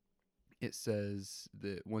 it says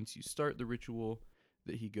that once you start the ritual,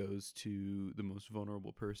 that he goes to the most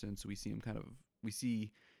vulnerable person. So we see him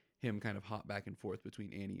kind of hop back and forth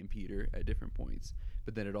between Annie and Peter at different points.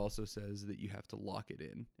 But then it also says that you have to lock it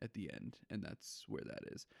in at the end, and that's where that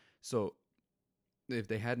is. So if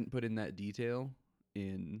they hadn't put in that detail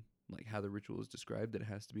in like how the ritual is described, that it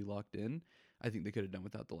has to be locked in, I think they could have done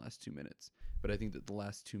without the last 2 minutes. But I think that the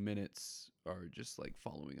last 2 minutes are just like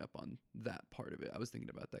following up on that part of it. I was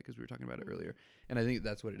thinking about that because we were talking about it earlier, and I think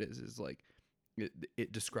that's what it is like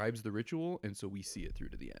it describes the ritual, and so we see it through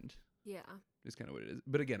to the end. Yeah. Is kind of what it is.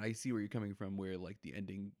 But again, I see where you're coming from, where like the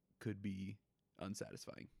ending could be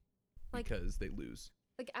unsatisfying Like, because they lose.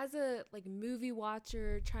 like as a like movie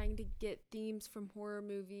watcher trying to get themes from horror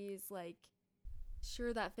movies, like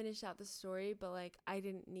sure that finished out the story, but like I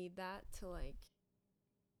didn't need that to like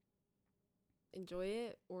enjoy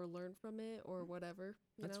it or learn from it or whatever,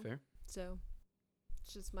 you That's know? fair. So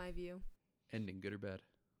it's just my view. Ending, good or bad?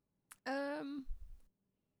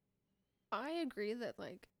 I agree that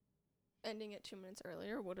like ending it 2 minutes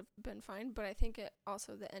earlier would have been fine, but I think it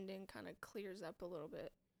also, the ending kind of clears up a little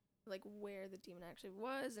bit, like where the demon actually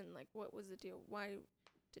was and like what was the deal, why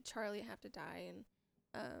did Charlie have to die, and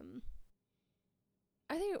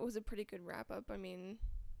I think it was a pretty good wrap up. I mean,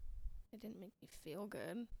 it didn't make me feel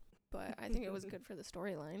good, but I think it was good for the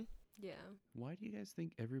storyline. Yeah. Why do you guys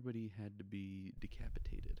think everybody had to be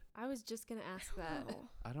decapitated? I was just gonna ask that. Oh.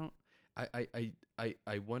 I don't. I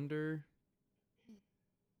wonder.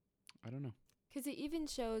 I don't know. Because it even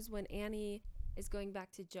shows when Annie is going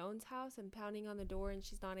back to Joan's house and pounding on the door and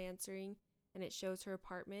she's not answering, and it shows her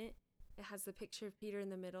apartment. It has the picture of Peter in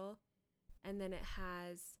the middle, and then it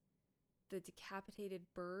has the decapitated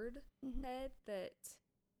bird head that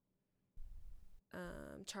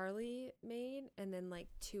Charlie made, and then like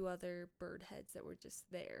 2 other bird heads that were just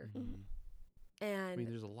there. Mhm. And I mean,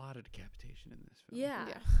 there's a lot of decapitation in this film. yeah.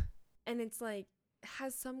 Yeah. And it's like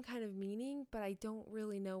has some kind of meaning, but I don't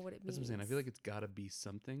really know what it means. That's what I'm saying. I feel like it's got to be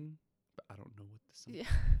something, but I don't know what the something.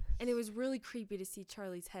 Yeah. And it was really creepy to see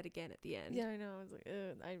Charlie's head again at the end. Yeah, I know. I was like,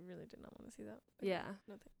 I really did not want to see that. Yeah.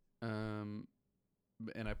 No thanks.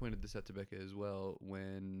 And I pointed this out to Becca as well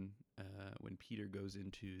when Peter goes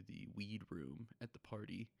into the weed room at the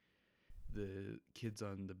party. The kids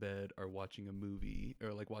on the bed are watching a movie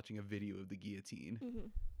or like watching a video of the guillotine. Mm-hmm.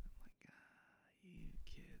 I'm like, you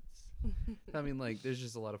kids. I mean, like, there's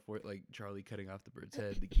just a lot of like Charlie cutting off the bird's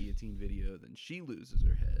head, the guillotine video, then she loses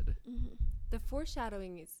her head. Mm-hmm. The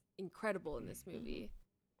foreshadowing is incredible in this movie.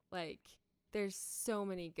 Like, there's so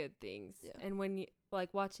many good things. Yeah. And when you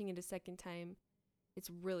like watching it a second time, it's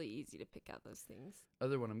really easy to pick out those things.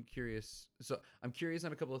 Other one, I'm curious. So I'm curious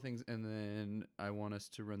on a couple of things, and then I want us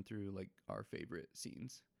to run through like our favorite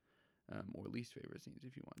scenes, or least favorite scenes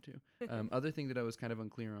if you want to. Other thing that I was kind of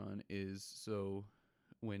unclear on is, so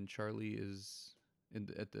when Charlie is in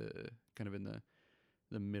the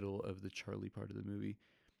middle of the Charlie part of the movie,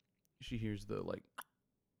 she hears the like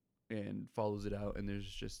and follows it out, and there's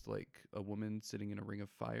just like a woman sitting in a ring of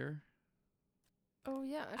fire. Oh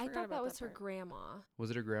yeah, I I thought that was her part. grandma.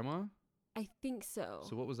 Was it her grandma? I think so.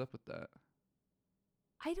 So what was up with that?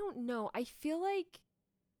 I don't know. I feel like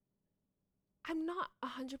I'm not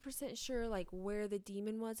 100% sure like where the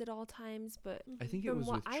demon was at all times, but I think it from was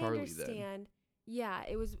what with I Charlie understand, yeah,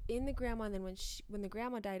 it was in the grandma, and then when the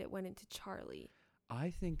grandma died, it went into Charlie. then.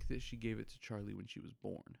 I think that she gave it to Charlie when she was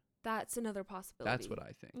born. That's another possibility. That's what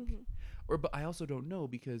I think. Mm-hmm. But I also don't know,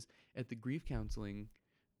 because at the grief counseling,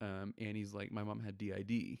 Annie's like, my mom had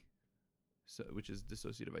DID, so which is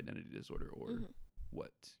dissociative identity disorder, or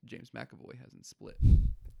what James McAvoy has in Split.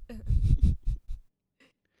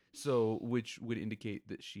 So, which would indicate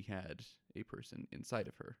that she had a person inside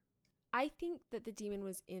of her. I think that the demon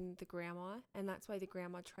was in the grandma, and that's why the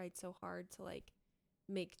grandma tried so hard to like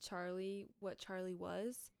make Charlie what Charlie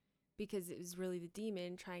was, because it was really the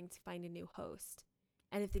demon trying to find a new host.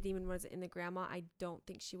 And if the demon wasn't in the grandma, I don't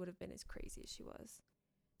think she would have been as crazy as she was.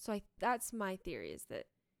 So that's my theory, is that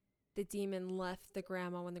the demon left the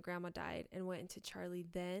grandma when the grandma died and went into Charlie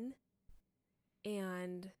then.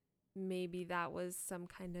 And maybe that was some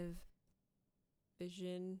kind of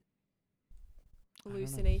vision, I don't know.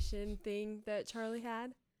 hallucination thing that Charlie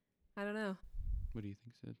had. I don't know. What do you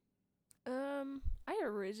think, Sid? I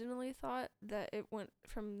originally thought that it went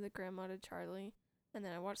from the grandma to Charlie, and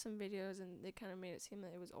then I watched some videos and they kind of made it seem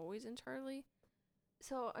that it was always in Charlie.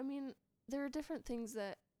 So, I mean, there are different things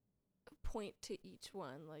that point to each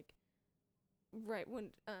one. Like, right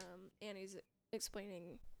when Annie's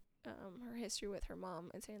explaining her history with her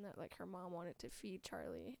mom and saying that, like, her mom wanted to feed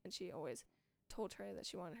Charlie, and she always told Charlie that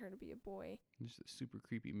she wanted her to be a boy. Just a super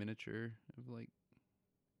creepy miniature of like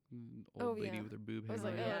Oh, old lady yeah. with her boob I was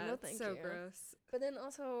hanging like, out. oh, no, it's thank so you. gross. But then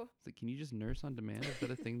also, It's like, can you just nurse on demand? Is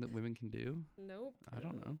that a thing that women can do? Nope. I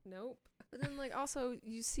don't know. Nope. but then like also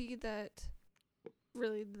you see that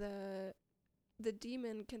really the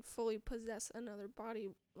demon can fully possess another body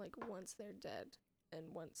like once they're dead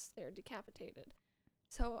and once they're decapitated.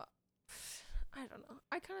 So I don't know.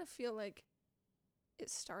 I kind of feel like it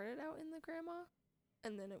started out in the grandma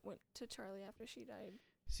and then it went to Charlie after she died.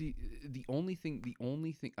 See, the only thing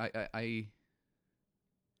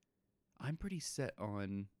I'm pretty set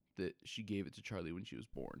on that she gave it to Charlie when she was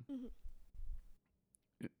born, Mm-hmm.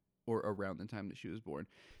 or around the time that she was born.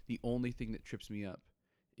 The only thing that trips me up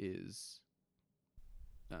is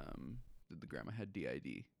that the grandma had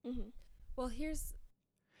DID. Mm-hmm. Well, here's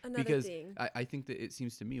another Because thing. I think that it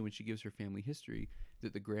seems to me when she gives her family history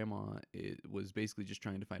that the grandma was basically just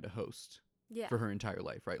trying to find a host Yeah. for her entire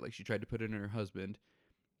life, right? Like she tried to put it in her husband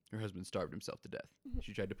starved himself to death. Mhm.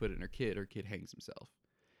 She tried to put it in her kid hangs himself.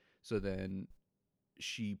 So then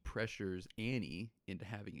she pressures Annie into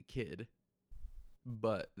having a kid,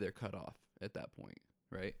 but they're cut off at that point,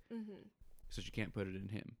 right? Mm-hmm. So she can't put it in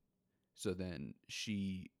him. So then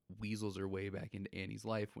she weasels her way back into Annie's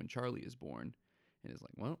life when Charlie is born and is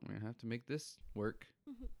like, well, we're going to have to make this work.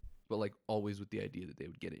 Mm-hmm. But like always with the idea that they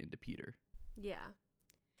would get it into Peter. Yeah.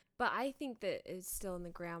 But I think that it's still in the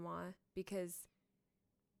grandma because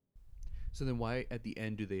So then why at the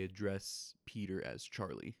end do they address Peter as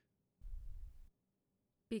Charlie?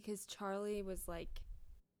 Charlie was like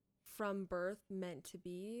from birth meant to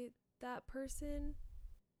be that person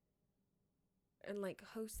and like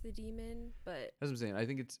host the demon, but That's what I'm saying. I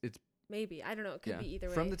think it's maybe, I don't know, it could yeah. be either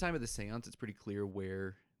way. From the time of the seance, it's pretty clear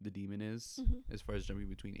where the demon is Mm-hmm. as far as jumping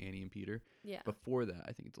between Annie and Peter. Yeah. Before that,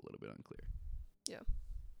 I think it's a little bit unclear.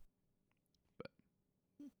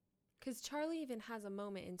 Because Charlie even has a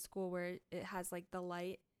moment in school where it has like the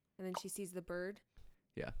light and then she sees the bird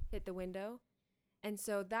hit the window. And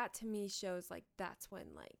so that to me shows like that's when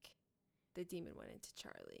like the demon went into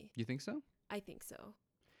Charlie. You think so? I think so.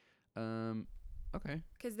 Okay.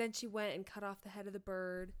 Because then she went and cut off the head of the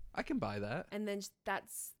bird. I can buy that. And then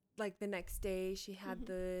that's like the next day she had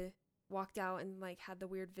Mhm. walked out and like had the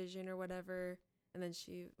weird vision or whatever. And then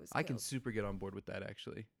she was I can killed. super get on board with that,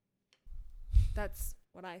 actually. That's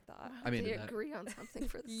what I thought. I'm into They that. agree on something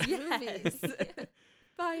for this Yes. movie.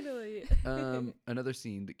 Finally. Another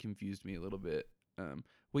scene that confused me a little bit.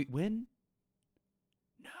 Wait, when?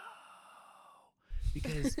 No.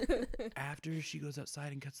 Because after she goes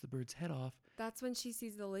outside and cuts the bird's head off, That's when she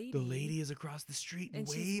sees the lady. the lady is across the street and, And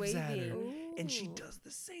she's waves at her. waving. And she Ooh. does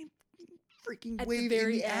the same freaking At the wave in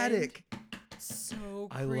very the end. attic. So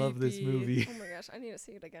I love this creepy. movie. Oh my gosh, I need to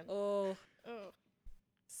see it again. Oh, Oh.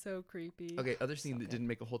 so creepy. Okay, other scene So that good. didn't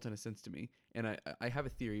make a whole ton of sense to me, and I have a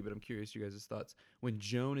theory, but I'm curious your guys' thoughts. When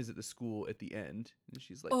Joan is at the school at the end, and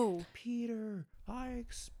she's like, Oh, Peter, I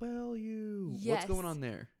expel you. What's Yes. going on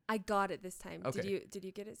there? I got it this time. Okay. Did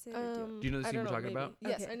you get it, Sid? or Do you know the I scene don't we're talking maybe. about?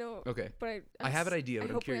 Yes, Okay. I know. Okay. But I have an idea, I but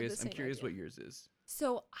I'm hope we have the curious. I'm same curious idea. what yours is.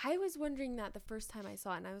 So I was wondering that the first time I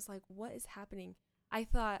saw it, and I was like, "What is happening?"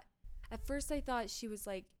 At first I thought she was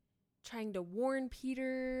like trying to warn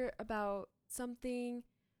Peter about something,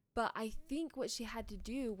 but I think what she had to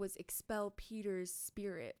do was expel Peter's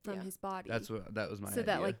spirit from Yeah. his body, That was my so idea.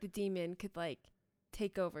 that like the demon could like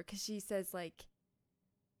take over. Because she says like,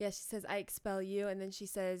 yeah, she says, "I expel you," and then she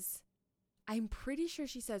says, I'm pretty sure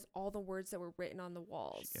she says all the words that were written on the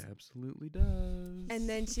walls. She absolutely does. And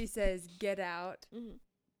then she says, "Get out." Mhm.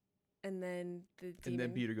 And then the demon. and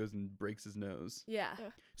then Peter goes and breaks his nose. Yeah. Yeah.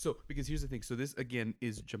 So, because here's the thing. So this again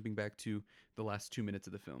is jumping back to the last 2 minutes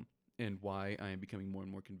of the film. and why I am becoming more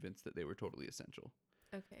and more convinced that they were totally essential.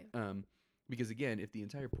 Okay. Because again, if the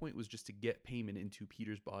entire point was just to get Paimon into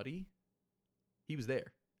Peter's body, he was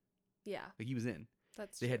there. Yeah, Like, he was in.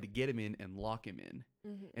 that's They true. had to get him in and lock him in.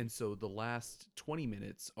 Mm-hmm. And so the last 20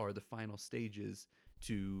 minutes are the final stages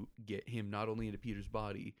to get him not only into Peter's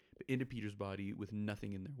body, but into Peter's body with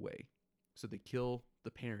nothing in their way. So they kill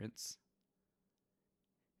the parents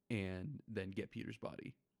and then get Peter's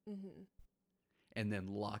body Mm-hmm. and then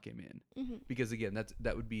lock him in. Mm-hmm. Because again,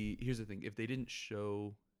 that would be, here's the thing, if they didn't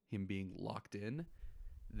show him being locked in,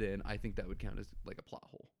 then I think that would count as like a plot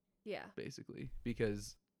hole, Yeah. basically,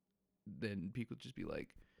 because then people would just be like,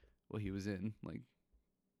 well, he was in, like,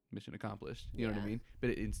 mission accomplished, you know what I Yeah. mean? But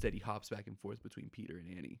instead he hops back and forth between Peter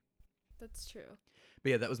and Annie. That's true. But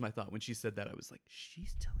yeah, that was my thought when she said that. I was like,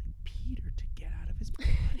 she's telling Peter to get out of his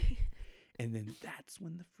body. And then that's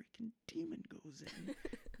when the freaking demon goes in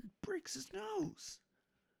and breaks his nose.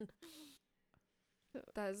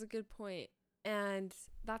 That is a good point. And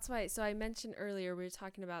that's why, so I mentioned earlier we were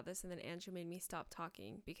talking about this, and then Andrew made me stop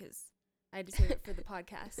talking because I had to save it for the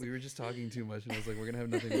podcast. We were just talking too much, and I was like, we're going to have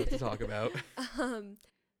nothing left to talk about.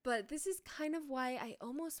 But this is kind of why I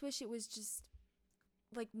almost wish it was just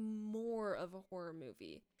like more of a horror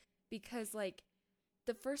movie, because like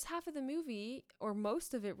the first half of the movie, or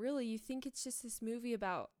most of it really, you think it's just this movie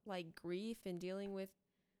about like grief and dealing with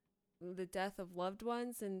the death of loved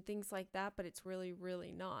ones and things like that, but it's really,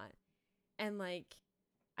 really not. And like,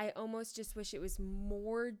 I almost just wish it was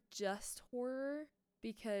more just horror,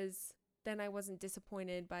 because then I wasn't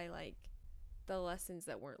disappointed by like the lessons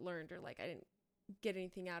that weren't learned, or like I didn't get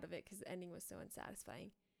anything out of it because the ending was so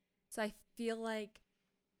unsatisfying. So I feel like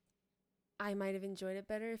I might have enjoyed it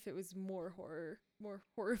better if it was more horror, more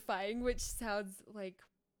horrifying, which sounds like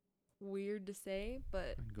weird to say,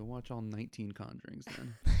 but Go watch all 19 Conjurings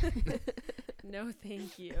then. no,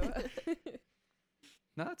 thank you.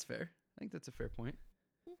 No, that's fair. I think that's a fair point.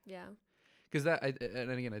 Yeah. Because that,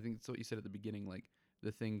 and again, I think it's what you said at the beginning, like,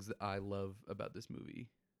 the things that I love about this movie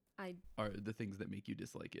are the things that make you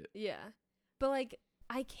dislike it. Yeah. But like,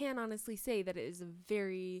 I can honestly say that it is a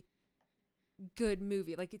very good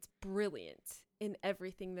movie. Like, it's brilliant in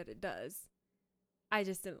everything that it does. I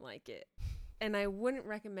just didn't like it. And I wouldn't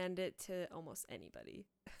recommend it to almost anybody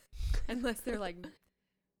unless they're like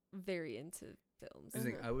very into films. I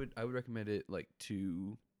think I would recommend it, like,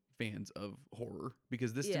 to fans of horror,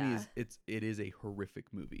 because this to me it is a horrific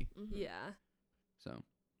movie. Mm-hmm. Yeah. So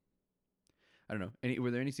I don't know.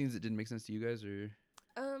 Were there any scenes that didn't make sense to you guys, or?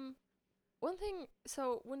 One thing,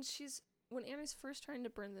 so when Annie's first trying to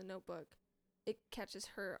burn the notebook, it catches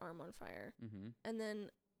her arm on fire. Mm-hmm. And then,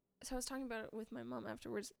 so I was talking about it with my mom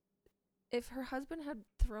afterwards. If her husband had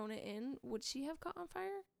thrown it in, would she have caught on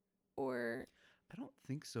fire? Or? I don't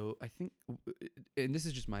think so. I think, and this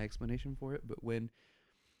is just my explanation for it, but when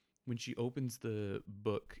she opens the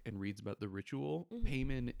book and reads about the ritual, Mhm.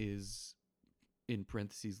 Paimon is in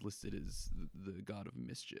parentheses listed as the god of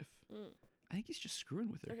mischief. I think he's just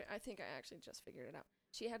screwing with her. Okay, I think I actually just figured it out.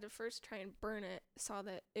 She had to first try and burn it, saw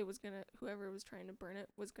that it was gonna, whoever was trying to burn it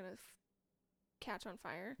was gonna catch on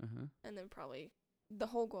fire, Uh-huh. and then probably the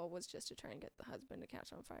whole goal was just to try and get the husband to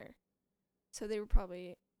catch on fire. So they were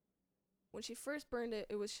probably, when she first burned it,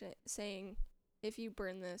 it was saying, if you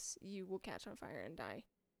burn this, you will catch on fire and die.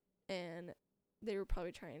 And they were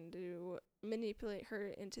probably trying to manipulate her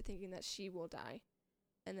into thinking that she will die.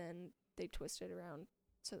 And then they twist it around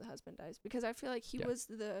so the husband dies. Because I feel like he was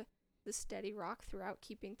the steady rock throughout,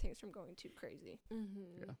 keeping things from going too crazy.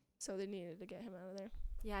 Mm-hmm. Yeah. So they needed to get him out of there.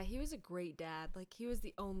 Yeah, he was a great dad. Like, he was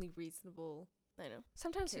the only reasonable. I know.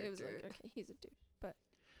 Sometimes it was like, Character. okay, he's a douche. But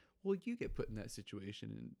Well, you get put in that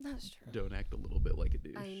situation and that's true. don't act a little bit like a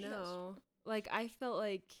douche. I know. Like, I felt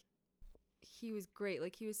like he was great.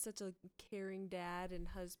 Like, he was such a caring dad and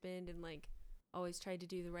husband, and like always tried to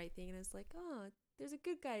do the right thing. And I was like, oh, there's a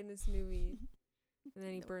good guy in this movie. And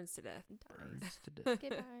then he Nope. burns to death. Burns to death. Okay,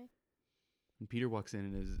 bye. And Peter walks in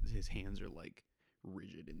and his hands are like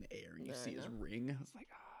rigid in the air, and you Yeah, I see his know. ring. I was like,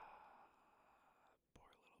 poor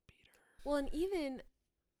little Peter. Well, and even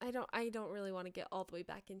I don't really want to get all the way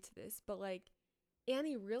back into this, but like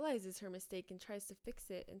Annie realizes her mistake and tries to fix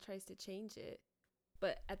it and tries to change it.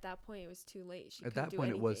 But at that point, it was too late. She At couldn't that do point,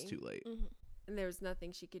 it was anything, too late. Mm-hmm. and there was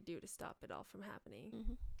nothing she could do to stop it all from happening.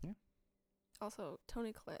 Mm-hmm. Yeah. Also,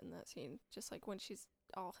 Toni Collette in that scene, just like when she's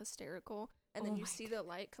all hysterical, and then Oh you my see the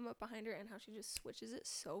light come up behind her, and how she just switches it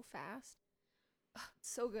so fast.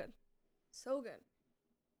 So good. So good.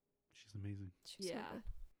 She's amazing. She's so Yeah. good.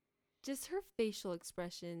 Just her facial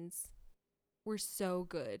expressions were so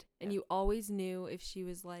good, and Yeah. you always knew if she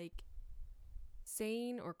was like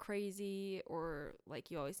sane or crazy, or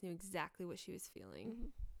like you always knew exactly what she was feeling. Mhm.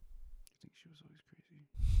 I think she was always crazy.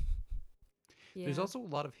 Yeah. There's also a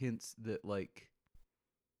lot of hints that like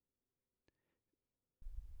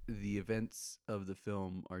the events of the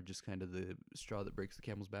film are just kind of the straw that breaks the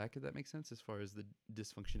camel's back, if that makes sense, as far as the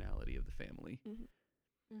dysfunctionality of the family. Mhm.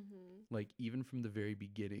 Mm-hmm. Like even from the very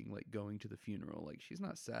beginning, like going to the funeral, like she's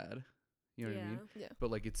not sad. You know what I mean? Yeah. But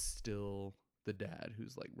like it's still the dad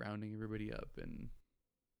who's like rounding everybody up and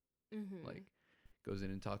Mm-hmm. like goes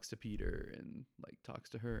in and talks to Peter and like talks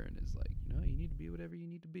to her and is like, you know, you need to be whatever you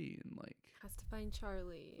need to be, and like has to find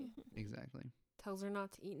Charlie. Mhm. exactly. Tells her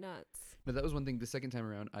not to eat nuts. But that was one thing. The second time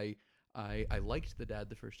around, I liked the dad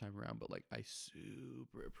the first time around, but like I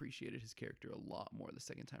super appreciated his character a lot more the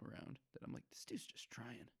second time around. That I'm like, this dude's just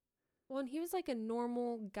trying. Well, and he was like a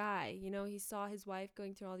normal guy, you know. He saw his wife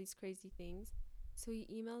going through all these crazy things, so he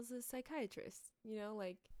emails a psychiatrist. You know,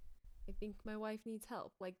 like, I think my wife needs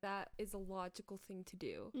help. Like, that is a logical thing to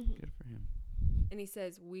do. Mhm. Good for him. And he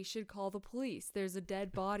says, we should call the police. There's a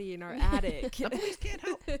dead body in our attic. The police can't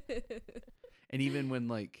help. And even when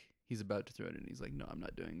like he's about to throw it in, he's like, no, I'm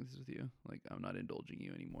not doing this with you. Like, I'm not indulging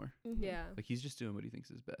you anymore. Mhm. Yeah. Like he's just doing what he thinks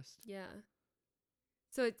is best. Yeah.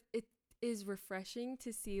 So it is refreshing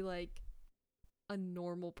to see like a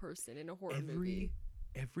normal person in a horror movie.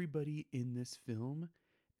 Everybody in this film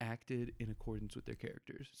acted in accordance with their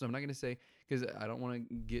characters. So I'm not going to say, because I don't want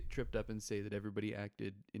to get tripped up and say that everybody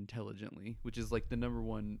acted intelligently, which is like the number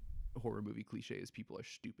one horror movie cliche is people are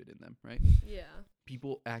stupid in them, right? Yeah.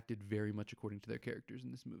 People acted very much according to their characters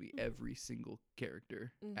in this movie. Mhm. Every single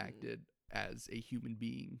character Mhm. acted as a human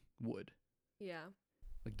being would. Yeah.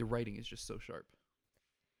 Like the writing is just so sharp.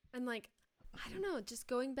 And like, I don't know, just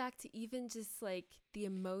going back to even just like the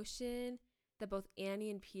emotion that both Annie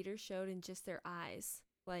and Peter showed in just their eyes,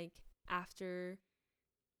 like after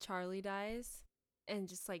Charlie dies, and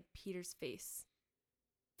just like Peter's face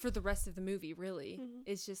for the rest of the movie, really. Mhm.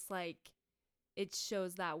 It's just like, it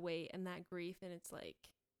shows that weight and that grief. And it's like,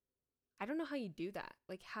 I don't know how you do that.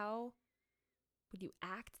 Like, how would you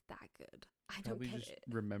act that good? I don't Probably get just it.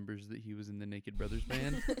 remembers that he was in the Naked Brothers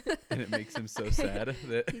band, and it makes him so sad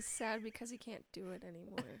that He's sad because he can't do it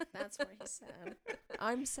anymore. That's why he's sad.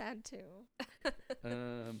 I'm sad too.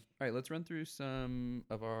 All right, let's run through some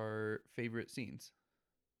of our favorite scenes.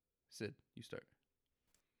 Sid, you start.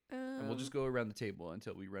 And we'll just go around the table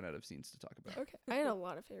until we run out of scenes to talk about. Okay. I had a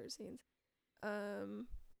lot of favorite scenes.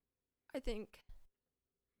 I think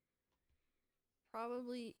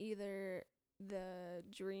probably either the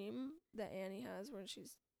dream that Annie has when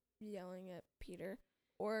she's yelling at Peter,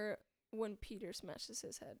 or when Peter smashes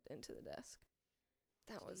his head into the desk.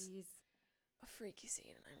 That was Jeez. a freaky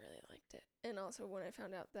scene, and I really liked it. And also when I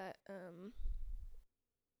found out that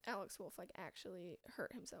Alex Wolff like actually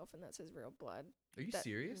hurt himself, and that's his real blood. Are you That-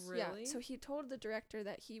 serious? Really? Yeah. So he told the director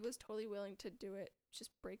that he was totally willing to do it,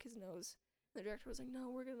 just break his nose. The director was like,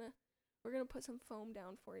 "No, we're gonna put some foam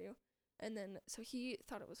down for you." And then so he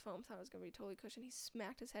thought it was foam, thought it was gonna be totally cushion. He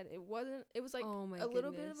smacked his head. It wasn't. It was like Oh my a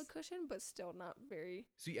little bit of a goodness. cushion, but still not very.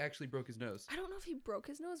 So he actually broke his nose. I don't know if he broke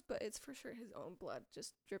his nose, but it's for sure his own blood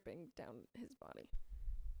just dripping down his body.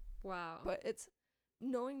 Wow. But it's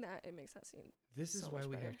knowing that it makes that scene. This is so why much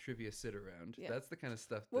we better. have trivia sit around. Yeah. That's the kind of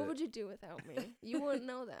stuff that What would you do without me? You wouldn't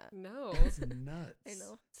know that. no. It's nuts. I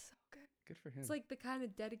know. It's so good. Good for him. It's like the kind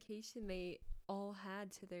of dedication they all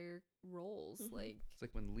had to their roles. Mhm. Like, It's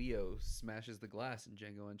like when Leo smashes the glass in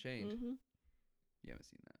Django Unchained. Mm-hmm. You haven't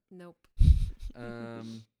seen that. nope.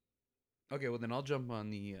 Okay, well then I'll jump on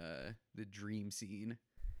the dream scene.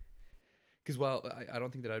 Because while I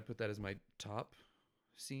don't think that I'd put that as my top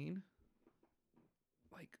scene,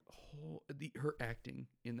 like her acting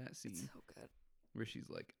in that scene It's so good. where she's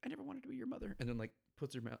like, "I never wanted to be your mother," and then like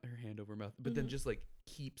puts her hand over her mouth, but then Mhm. just like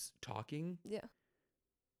keeps talking, Yeah.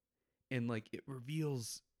 and like it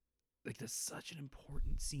reveals like that's such an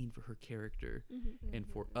important scene for her character Mm-hmm. and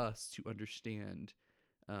for us to understand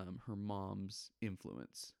her mom's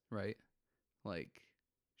influence, right? Like,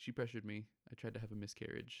 she pressured me. I tried to have a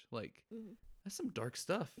miscarriage. Like, Mm-hmm. that's some dark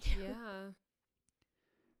stuff. Yeah.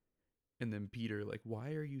 And then Peter, like,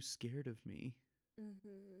 why are you scared of me?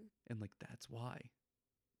 Mm-hmm. And like, that's why.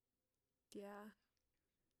 Yeah.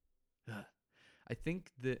 I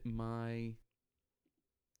think that my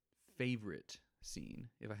favorite scene,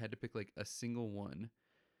 if I had to pick like a single one,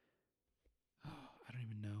 I don't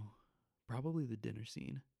even know. Probably the dinner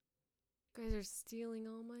scene. You guys are stealing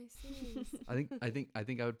all my scenes. I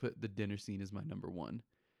think I would put the dinner scene as my number one.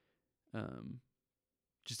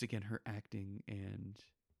 Just again her acting and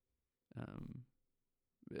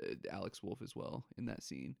Alex Wolff as well in that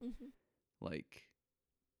scene. Mm-hmm. Like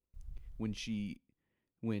when she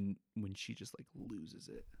just like loses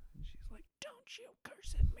it and she's like, "Don't you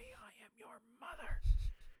curse at me, I am your mother,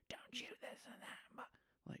 don't you this and that,"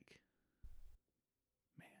 like,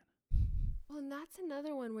 man. Well, and that's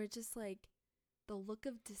another one where just like the look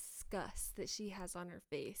of disgust that she has on her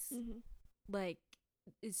face, like,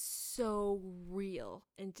 is so real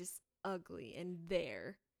and just ugly and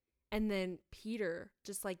there. And then Peter,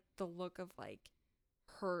 just like the look of like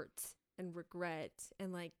hurt and regret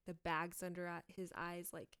and like the bags under his eyes,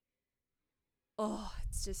 like, oh,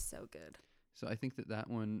 it's just so good. So I think that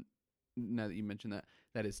one, now that you mentioned that,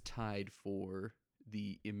 that is tied for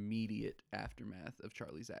the immediate aftermath of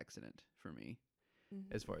Charlie's accident for me,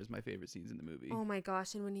 as far as my favorite scenes in the movie. Oh my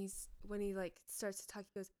gosh. And when he like starts to talk,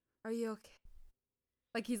 he goes, "Are you okay?"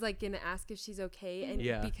 Like he's like gonna ask if she's okay, and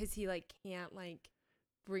because he like can't like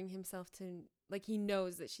bring himself to, like, he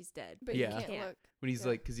knows that she's dead, but yeah, he can't look. When he's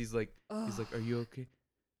like, because he's like, "Are you okay?"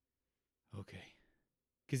 Okay,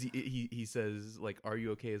 because he says like, "Are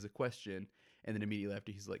you okay?" as a question, and then immediately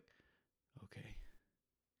after he's like, "Okay."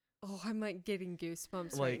 Oh, I'm like getting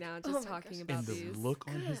goosebumps like, right now just talking about and these. the look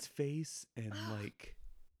on his face and like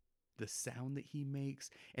the sound that he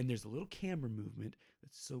makes, and there's a little camera movement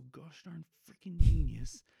that's so gosh darn freaking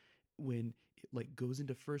genius when it like goes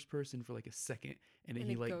into first person for like a second, and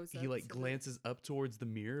he like glances up towards the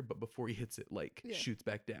mirror, but before he hits it, like shoots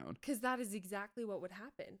back down. Because that is exactly what would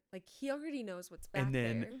happen. Like he already knows what's back and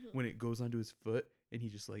then there. when it goes onto his foot, and he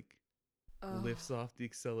just like lifts off the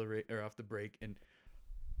accelerator or off the brake, and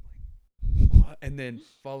and then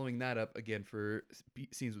following that up again for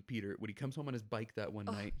scenes with Peter when he comes home on his bike that one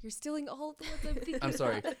night. You're stealing all the ones I'm thinking.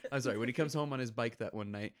 I'm sorry. When he comes home on his bike that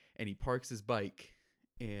one night and he parks his bike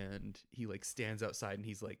and he like stands outside and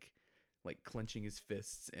he's like clenching his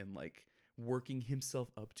fists and like working himself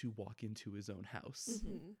up to walk into his own house.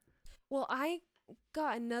 Well, I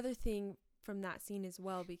got another thing from that scene as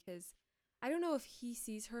well, because I don't know if he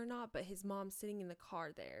sees her or not, but his mom's sitting in the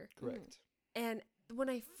car there. Correct. And when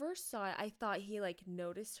I first saw it, I thought he like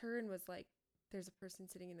noticed her and was like, "There's a person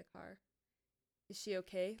sitting in the car. Is she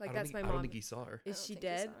okay?" Like that's my mom. I don't think he saw her. Is she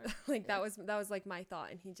dead? Like that was like my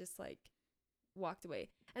thought, and he just like walked away.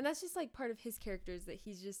 And that's just like part of his character, is that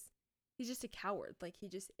he's just a coward. Like he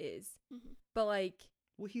just is. But like,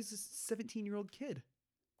 well, he's a 17-year-old kid.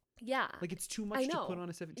 Yeah. Like it's too much to put on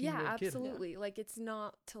a 17-year-old kid. Yeah, absolutely. Like it's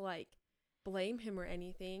not to like blame him or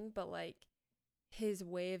anything, but like his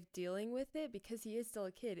way of dealing with it, because he is still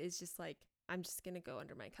a kid, is just like, I'm just gonna go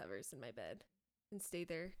under my covers in my bed and stay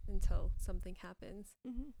there until something happens.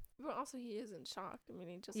 But also he is in shock. I mean,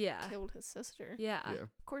 he just killed his sister. Yeah.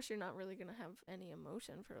 Of course you're not really gonna have any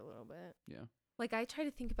emotion for a little bit. Yeah. Like I try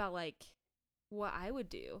to think about like what I would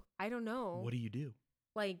do. I don't know. What do you do?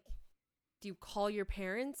 Like, do you call your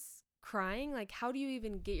parents crying? Like, how do you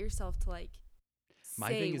even get yourself to like my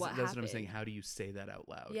say thing is what that's happened? what I'm saying. How do you say that out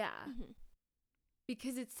loud? Yeah.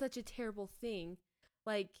 Because it's such a terrible thing.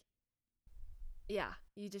 Like, yeah,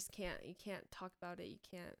 you just can't. You can't talk about it. You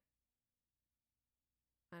can't.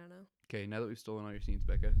 I don't know. Okay, now that we've stolen all your scenes,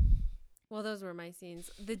 Becca. Well, those were my scenes.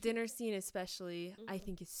 The dinner scene especially, I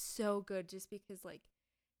think is so good, just because like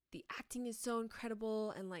the acting is so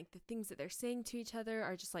incredible, and like the things that they're saying to each other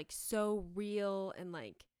are just like so real and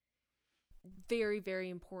like very, very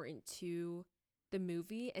important to the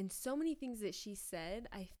movie. And so many things that she said,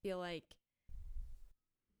 I feel like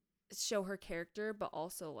show her character, but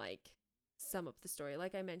also like sum up the story.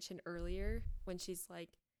 Like I mentioned earlier, when she's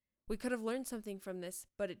like, we could have learned something from this,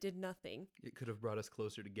 but it did nothing. It could have brought us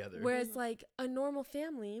closer together. Whereas like a normal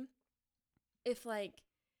family, if like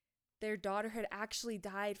their daughter had actually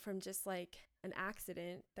died from just like an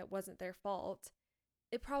accident that wasn't their fault,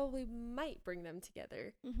 it probably might bring them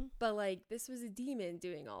together. But like this was a demon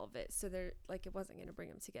doing all of it, so they're like, it wasn't going to bring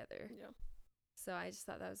them together. Yeah. So I just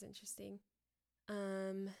thought that was interesting.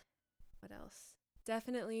 What else?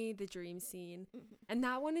 Definitely the dream scene. And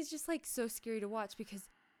that one is just like so scary to watch, because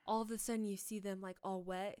all of a sudden you see them like all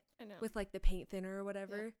wet with like the paint thinner or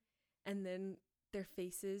whatever, and then their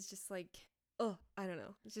faces just like, oh, I don't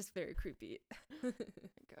know, it's just very creepy. Oh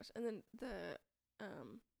my gosh. And then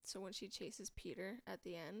so when she chases Peter at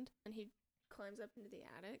the end and he climbs up into the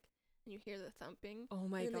attic and you hear the thumping, oh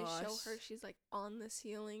my and then gosh, they show her, she's like on the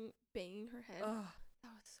ceiling banging her head. Oh,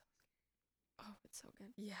 that was so, it's so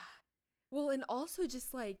good. Yeah. Well, and also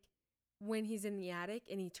just like when he's in the attic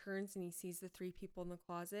and he turns and he sees the three people in the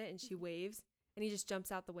closet and she waves and he just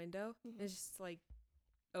jumps out the window. It's just like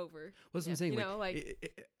over. Well, that's what I'm saying. You like, know,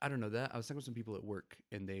 like I don't know that. I was talking with some people at work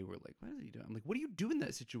and they were like, "What is he doing?" I'm like, "What do you do in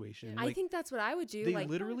that situation?" I like, think that's what I would do. They like,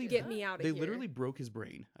 literally get me out of here. here. They literally broke his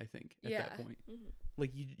brain, I think, at that point. Mm-hmm.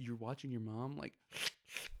 Like you're watching your mom like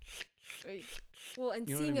Well, and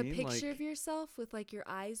You know what seeing I a mean? picture Like- of yourself with like your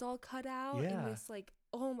eyes all cut out Yeah. and this like,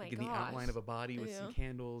 oh my like in gosh. the outline of a body with some Yeah.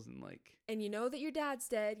 candles and like. And you know that your dad's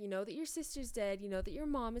dead, you know that your sister's dead, you know that your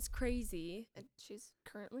mom is crazy. And she's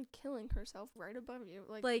currently killing herself right above you.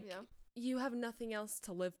 Like, yeah. you have nothing else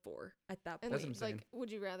to live for at that And point. That's what I'm saying. like,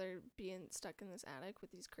 would you rather be stuck in this attic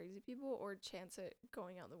with these crazy people or chance it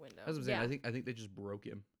going out the window? That's what I'm saying. Yeah. I think they just broke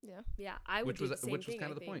him, Yeah. Yeah, I would which do was the same which was thing, kind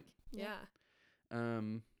I of the point. think. Yeah. Yeah.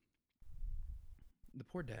 The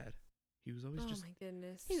poor dad. He was always Oh just my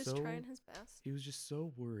goodness. He was So- trying his best. he was just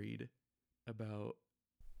so worried about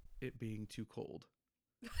it being too cold,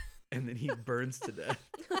 and then he burns to death.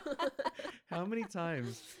 How many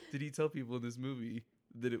times did he tell people in this movie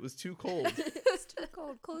that it was too cold? It's too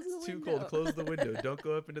cold. Close the It's window. too cold. Close the window. Don't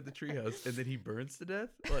go up into the treehouse. And then he burns to death.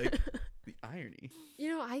 Like the irony. You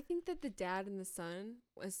know, I think that the dad and the son,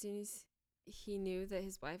 as soon as he knew that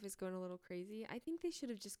his wife is going a little crazy, I think they should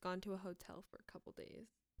have just gone to a hotel for a couple days.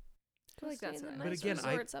 I feel like Stay in that's the right. But nice again,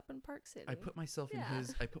 resorts up in Park City. I put myself in Yeah.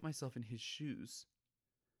 his. I put myself in his shoes.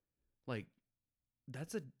 Like,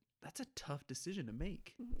 that's a tough decision to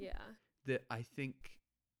make. Mhm. Yeah. That I think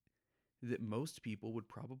that most people would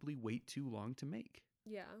probably wait too long to make.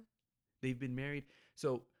 Yeah. They've been married.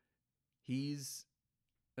 So he's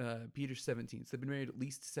Peter's 17. So they've been married at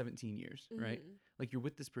least 17 years, right? Mhm. Like you're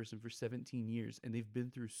with this person for 17 years and they've been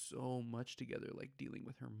through so much together, like dealing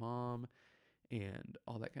with her mom and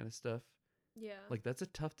all that kind of stuff. Yeah. Like that's a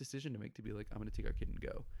tough decision to make, to be like, I'm going to take our kid and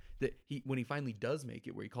go. That when he finally does make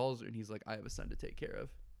it, where he calls her and he's like, I have a son to take care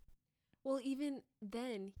of. Well, even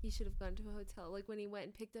then, he should have gone to a hotel. Like when he went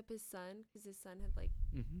and picked up his son, because his son had like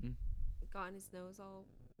Mm-hmm. gotten his nose all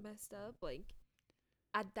messed up. Like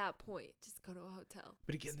at that point, just go to a hotel.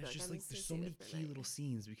 But again, Just be there's like, just "I'm like, just there's gonna so stay many there for a key night." little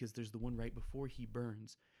scenes, because there's the one right before he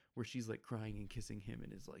burns where she's like crying and kissing him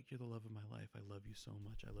and is like, you're the love of my life. I love you so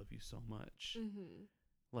much. I love you so much. Mhm.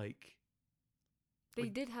 Like, They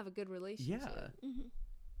Like, did have a good relationship. yeah. Mhm.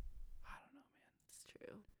 I don't know, man. It's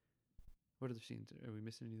true. What other scenes? Are we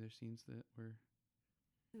missing any other scenes that were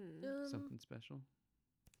something special?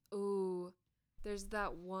 Ooh, there's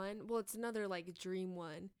that one. Well, it's another like dream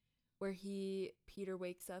one where Peter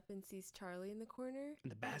wakes up and sees Charlie in the corner.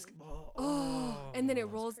 And the basketball. Oh, and then it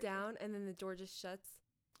That's rolls creepy. down, and then the door just shuts.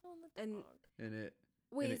 Oh, the And- dog. And it.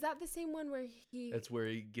 Wait, And is that the same one where he? That's where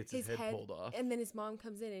he gets his head pulled off. And then his mom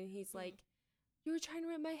comes in and he's Mhm. like, "You were trying to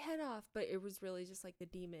rip my head off," but it was really just like the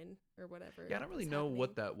demon or whatever. Yeah, I don't really was know what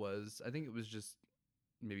happening. that was. I think it was just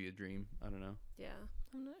maybe a dream. I don't know. Yeah.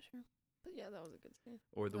 I'm not sure. But yeah, that was a good scene.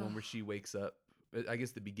 Or the one where Ugh. she wakes up. I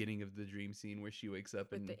guess the beginning of the dream scene where she wakes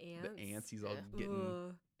up With and the ants? he's all Yeah. getting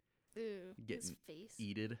Ugh. Ew. His Getting face.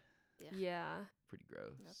 eated. Yeah. Yeah. Pretty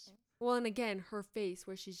gross. Nothing. Well, and again, her face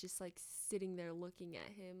where she's just like sitting there looking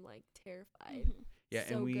at him like terrified. Mhm. Yeah,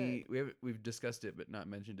 So and good. we've discussed it but not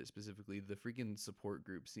mentioned it specifically. The freaking support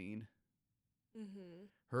group scene. Mm-hmm.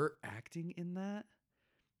 Her acting in that,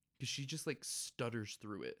 because she just like stutters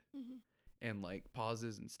through it Mhm. and like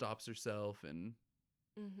pauses and stops herself and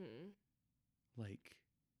Mm-hmm. like.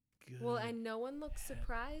 Good. Well, and no one looks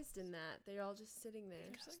surprised in that. They're all just sitting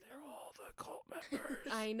there. because they're all the cult members.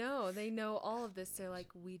 I know. They know all of this. They're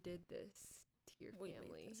like, we did this to your We made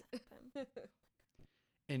family. this happen.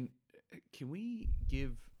 And can we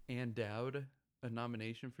give Anne Dowd a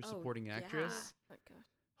nomination for Oh, supporting yeah. actress? Oh, gosh.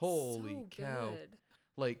 Holy So cow. good.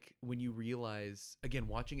 Like when you realize, again,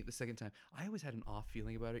 watching it the second time, I always had an off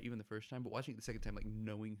feeling about it even the first time, but watching it the second time, like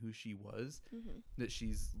knowing who she was, Mhm. that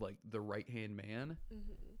she's like the right hand man.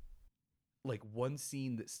 Mm-hmm. Like one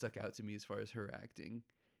scene that stuck out to me as far as her acting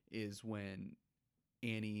is when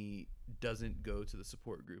Annie doesn't go to the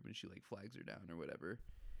support group and she like flags her down or whatever,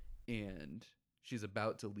 and she's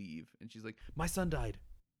about to leave and she's like, my son died.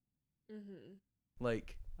 Mm-hmm.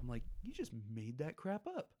 Like, I'm like, you just made that crap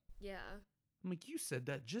up. Yeah. I'm like, you said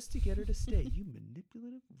that just to get her to stay, you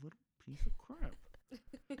manipulative little piece of crap.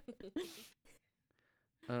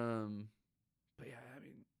 But yeah, I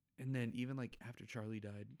mean, and then even like after Charlie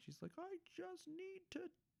died, she's like, I just need to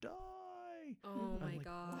die. Oh I'm my like,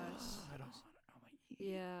 gosh. what on? I'm like,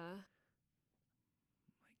 Yeah.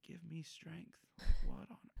 like, give me strength. Like, what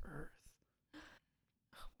on earth?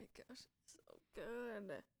 Oh my gosh. So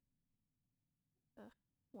good.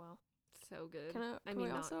 Wow. So good. Can I can mean, we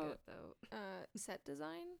not also, good though. Set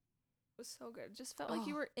design was so good. It just felt like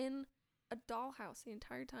you Oh. were in a dollhouse the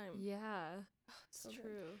entire time. Yeah. So It's good.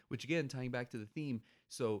 true. Which again, tying back to the theme.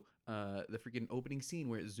 So the freaking opening scene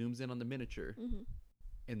where it zooms in on the miniature, Mhm.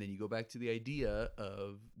 and then you go back to the idea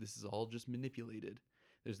of this is all just manipulated.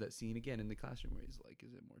 There's that scene again in the classroom where he's like,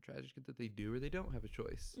 is it more tragic that they do or they don't have a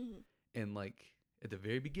choice? Mhm. And like at the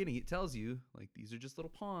very beginning, it tells you like these are just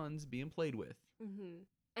little pawns being played with. Mm-hmm.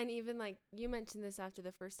 And even like you mentioned this after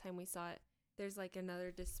the first time we saw it, there's like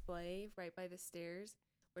another display right by the stairs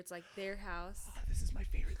where it's like their house, Oh, this is my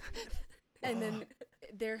favorite thing. and then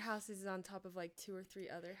their house is on top of like 2 or 3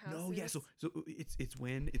 other houses. No, yeah. So it's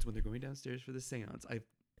when they're going downstairs for the seance.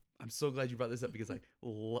 I'm so glad you brought this up because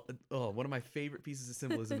one of my favorite pieces of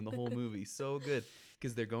symbolism in the whole movie. So good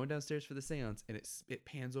because they're going downstairs for the seance and it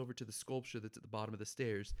pans over to the sculpture that's at the bottom of the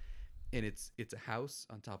stairs, and it's a house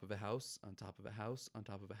on top of a house on top of a house on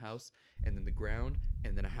top of a house, and then the ground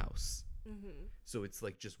and then a house. Mm-hmm. So it's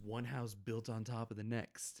like just one house built on top of the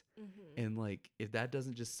next. Mm-hmm. And like if that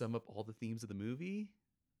doesn't just sum up all the themes of the movie,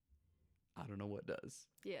 I don't know what does.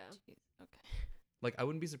 Yeah. Jeez. Okay. Like I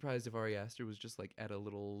wouldn't be surprised if Ari Aster was just like at a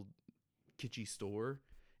little kitschy store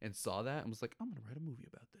and saw that and was like, I'm gonna write a movie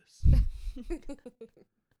about this.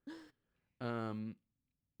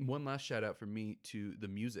 One last shout out from me to the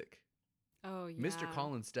music. Oh yeah. Mr.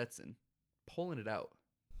 Colin Stetson pulling it out.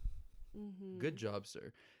 Mm-hmm. Good job,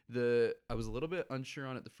 sir. I was a little bit unsure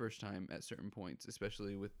on it the first time at certain points,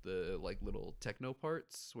 especially with the like little techno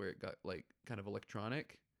parts where it got like kind of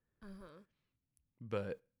electronic, Uh-huh.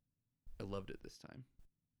 but I loved it this time.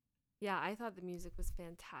 Yeah, I thought the music was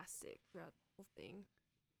fantastic throughout the whole thing.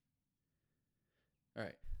 All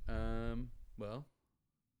right. Well,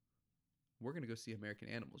 we're gonna go see American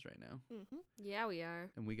Animals right now, Mm-hmm. Yeah, we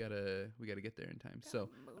are. and we gotta get there in time. So,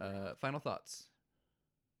 final thoughts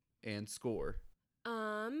and score.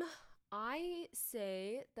 I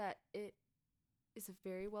say that it is a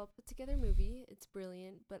very well put together movie. It's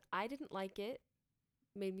brilliant, but I didn't like it.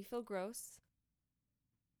 Made me feel gross.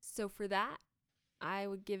 So for that, I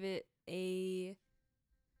would give it a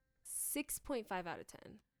 6.5 out of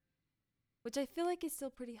 10, which I feel like is still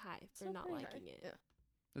pretty high for Still not pretty liking high, it. yeah.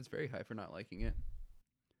 That's very high for not liking it.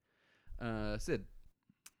 Sid.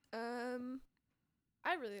 I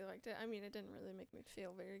really liked it. I mean, it didn't really make me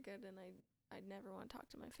feel very good, and I'd never want to talk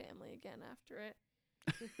to my family again after it.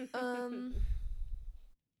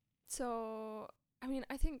 So, I mean,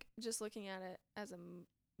 I think just looking at it as a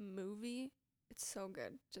movie, it's so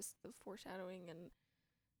good. Just the foreshadowing and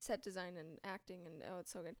set design and acting, and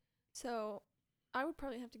it's so good. So, I would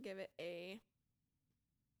probably have to give it a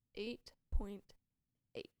 8.8.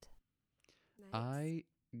 Nice. I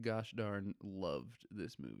gosh darn loved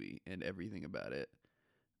this movie and everything about it.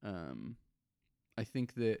 I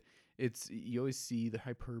think that you always see the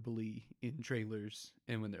hyperbole in trailers,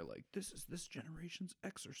 and when they're like, this is this generation's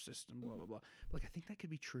exorcist and blah blah blah. But like I think that could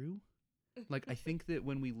be true. Like I think that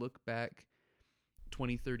when we look back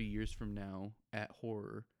 20, 30 years from now at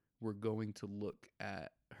horror, we're going to look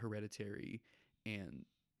at Hereditary and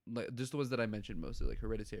like just the ones that I mentioned mostly, like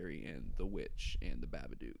Hereditary and The Witch and The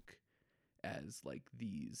Babadook, as like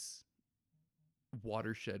these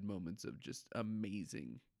watershed moments of just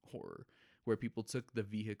amazing horror where people took the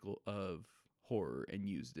vehicle of horror and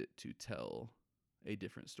used it to tell a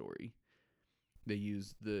different story. They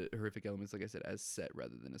used the horrific elements, like I said, as set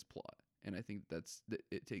rather than as plot. And I think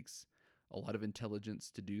it takes a lot of intelligence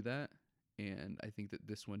to do that. And I think that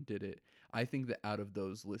this one did it. I think that out of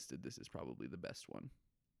those listed, this is probably the best one.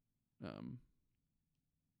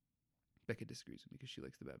 Becca disagrees with me because she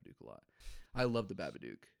likes the Babadook a lot. I love the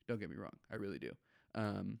Babadook. Don't get me wrong. I really do.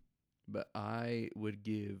 But I would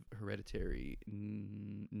give Hereditary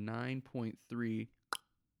 9.3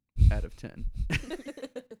 out of 10.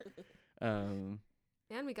 Man,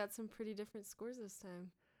 we got some pretty different scores this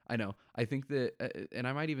time. I know. I think that, and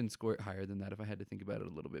I might even score it higher than that if I had to think about it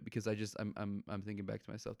a little bit, because I'm thinking back to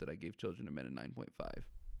myself that I gave Children of Men a 9.5.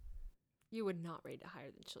 You would not rate it higher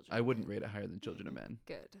than Children. I of wouldn't Men. rate it higher than Children of Men.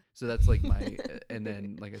 Good. So that's like my, and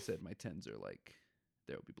then like I said, my 10s are like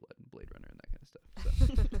There Will Be Blood and Blade Runner and that kind of stuff.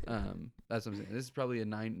 So that's what I'm saying. This is probably a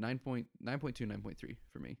 9.2, 9.3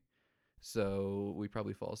 for me. So we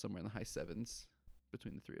probably fall somewhere in the high 7s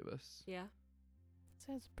between the three of us. Yeah.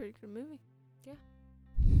 Sounds a pretty good movie. Yeah.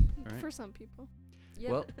 All right. For some people.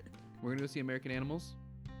 Yep. Well, we're gonna go see American Animals,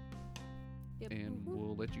 Yep. and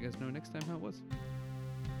we'll let you guys know next time how it was. We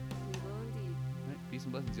will indeed. All right, peace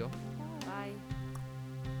and blessings, y'all. Bye.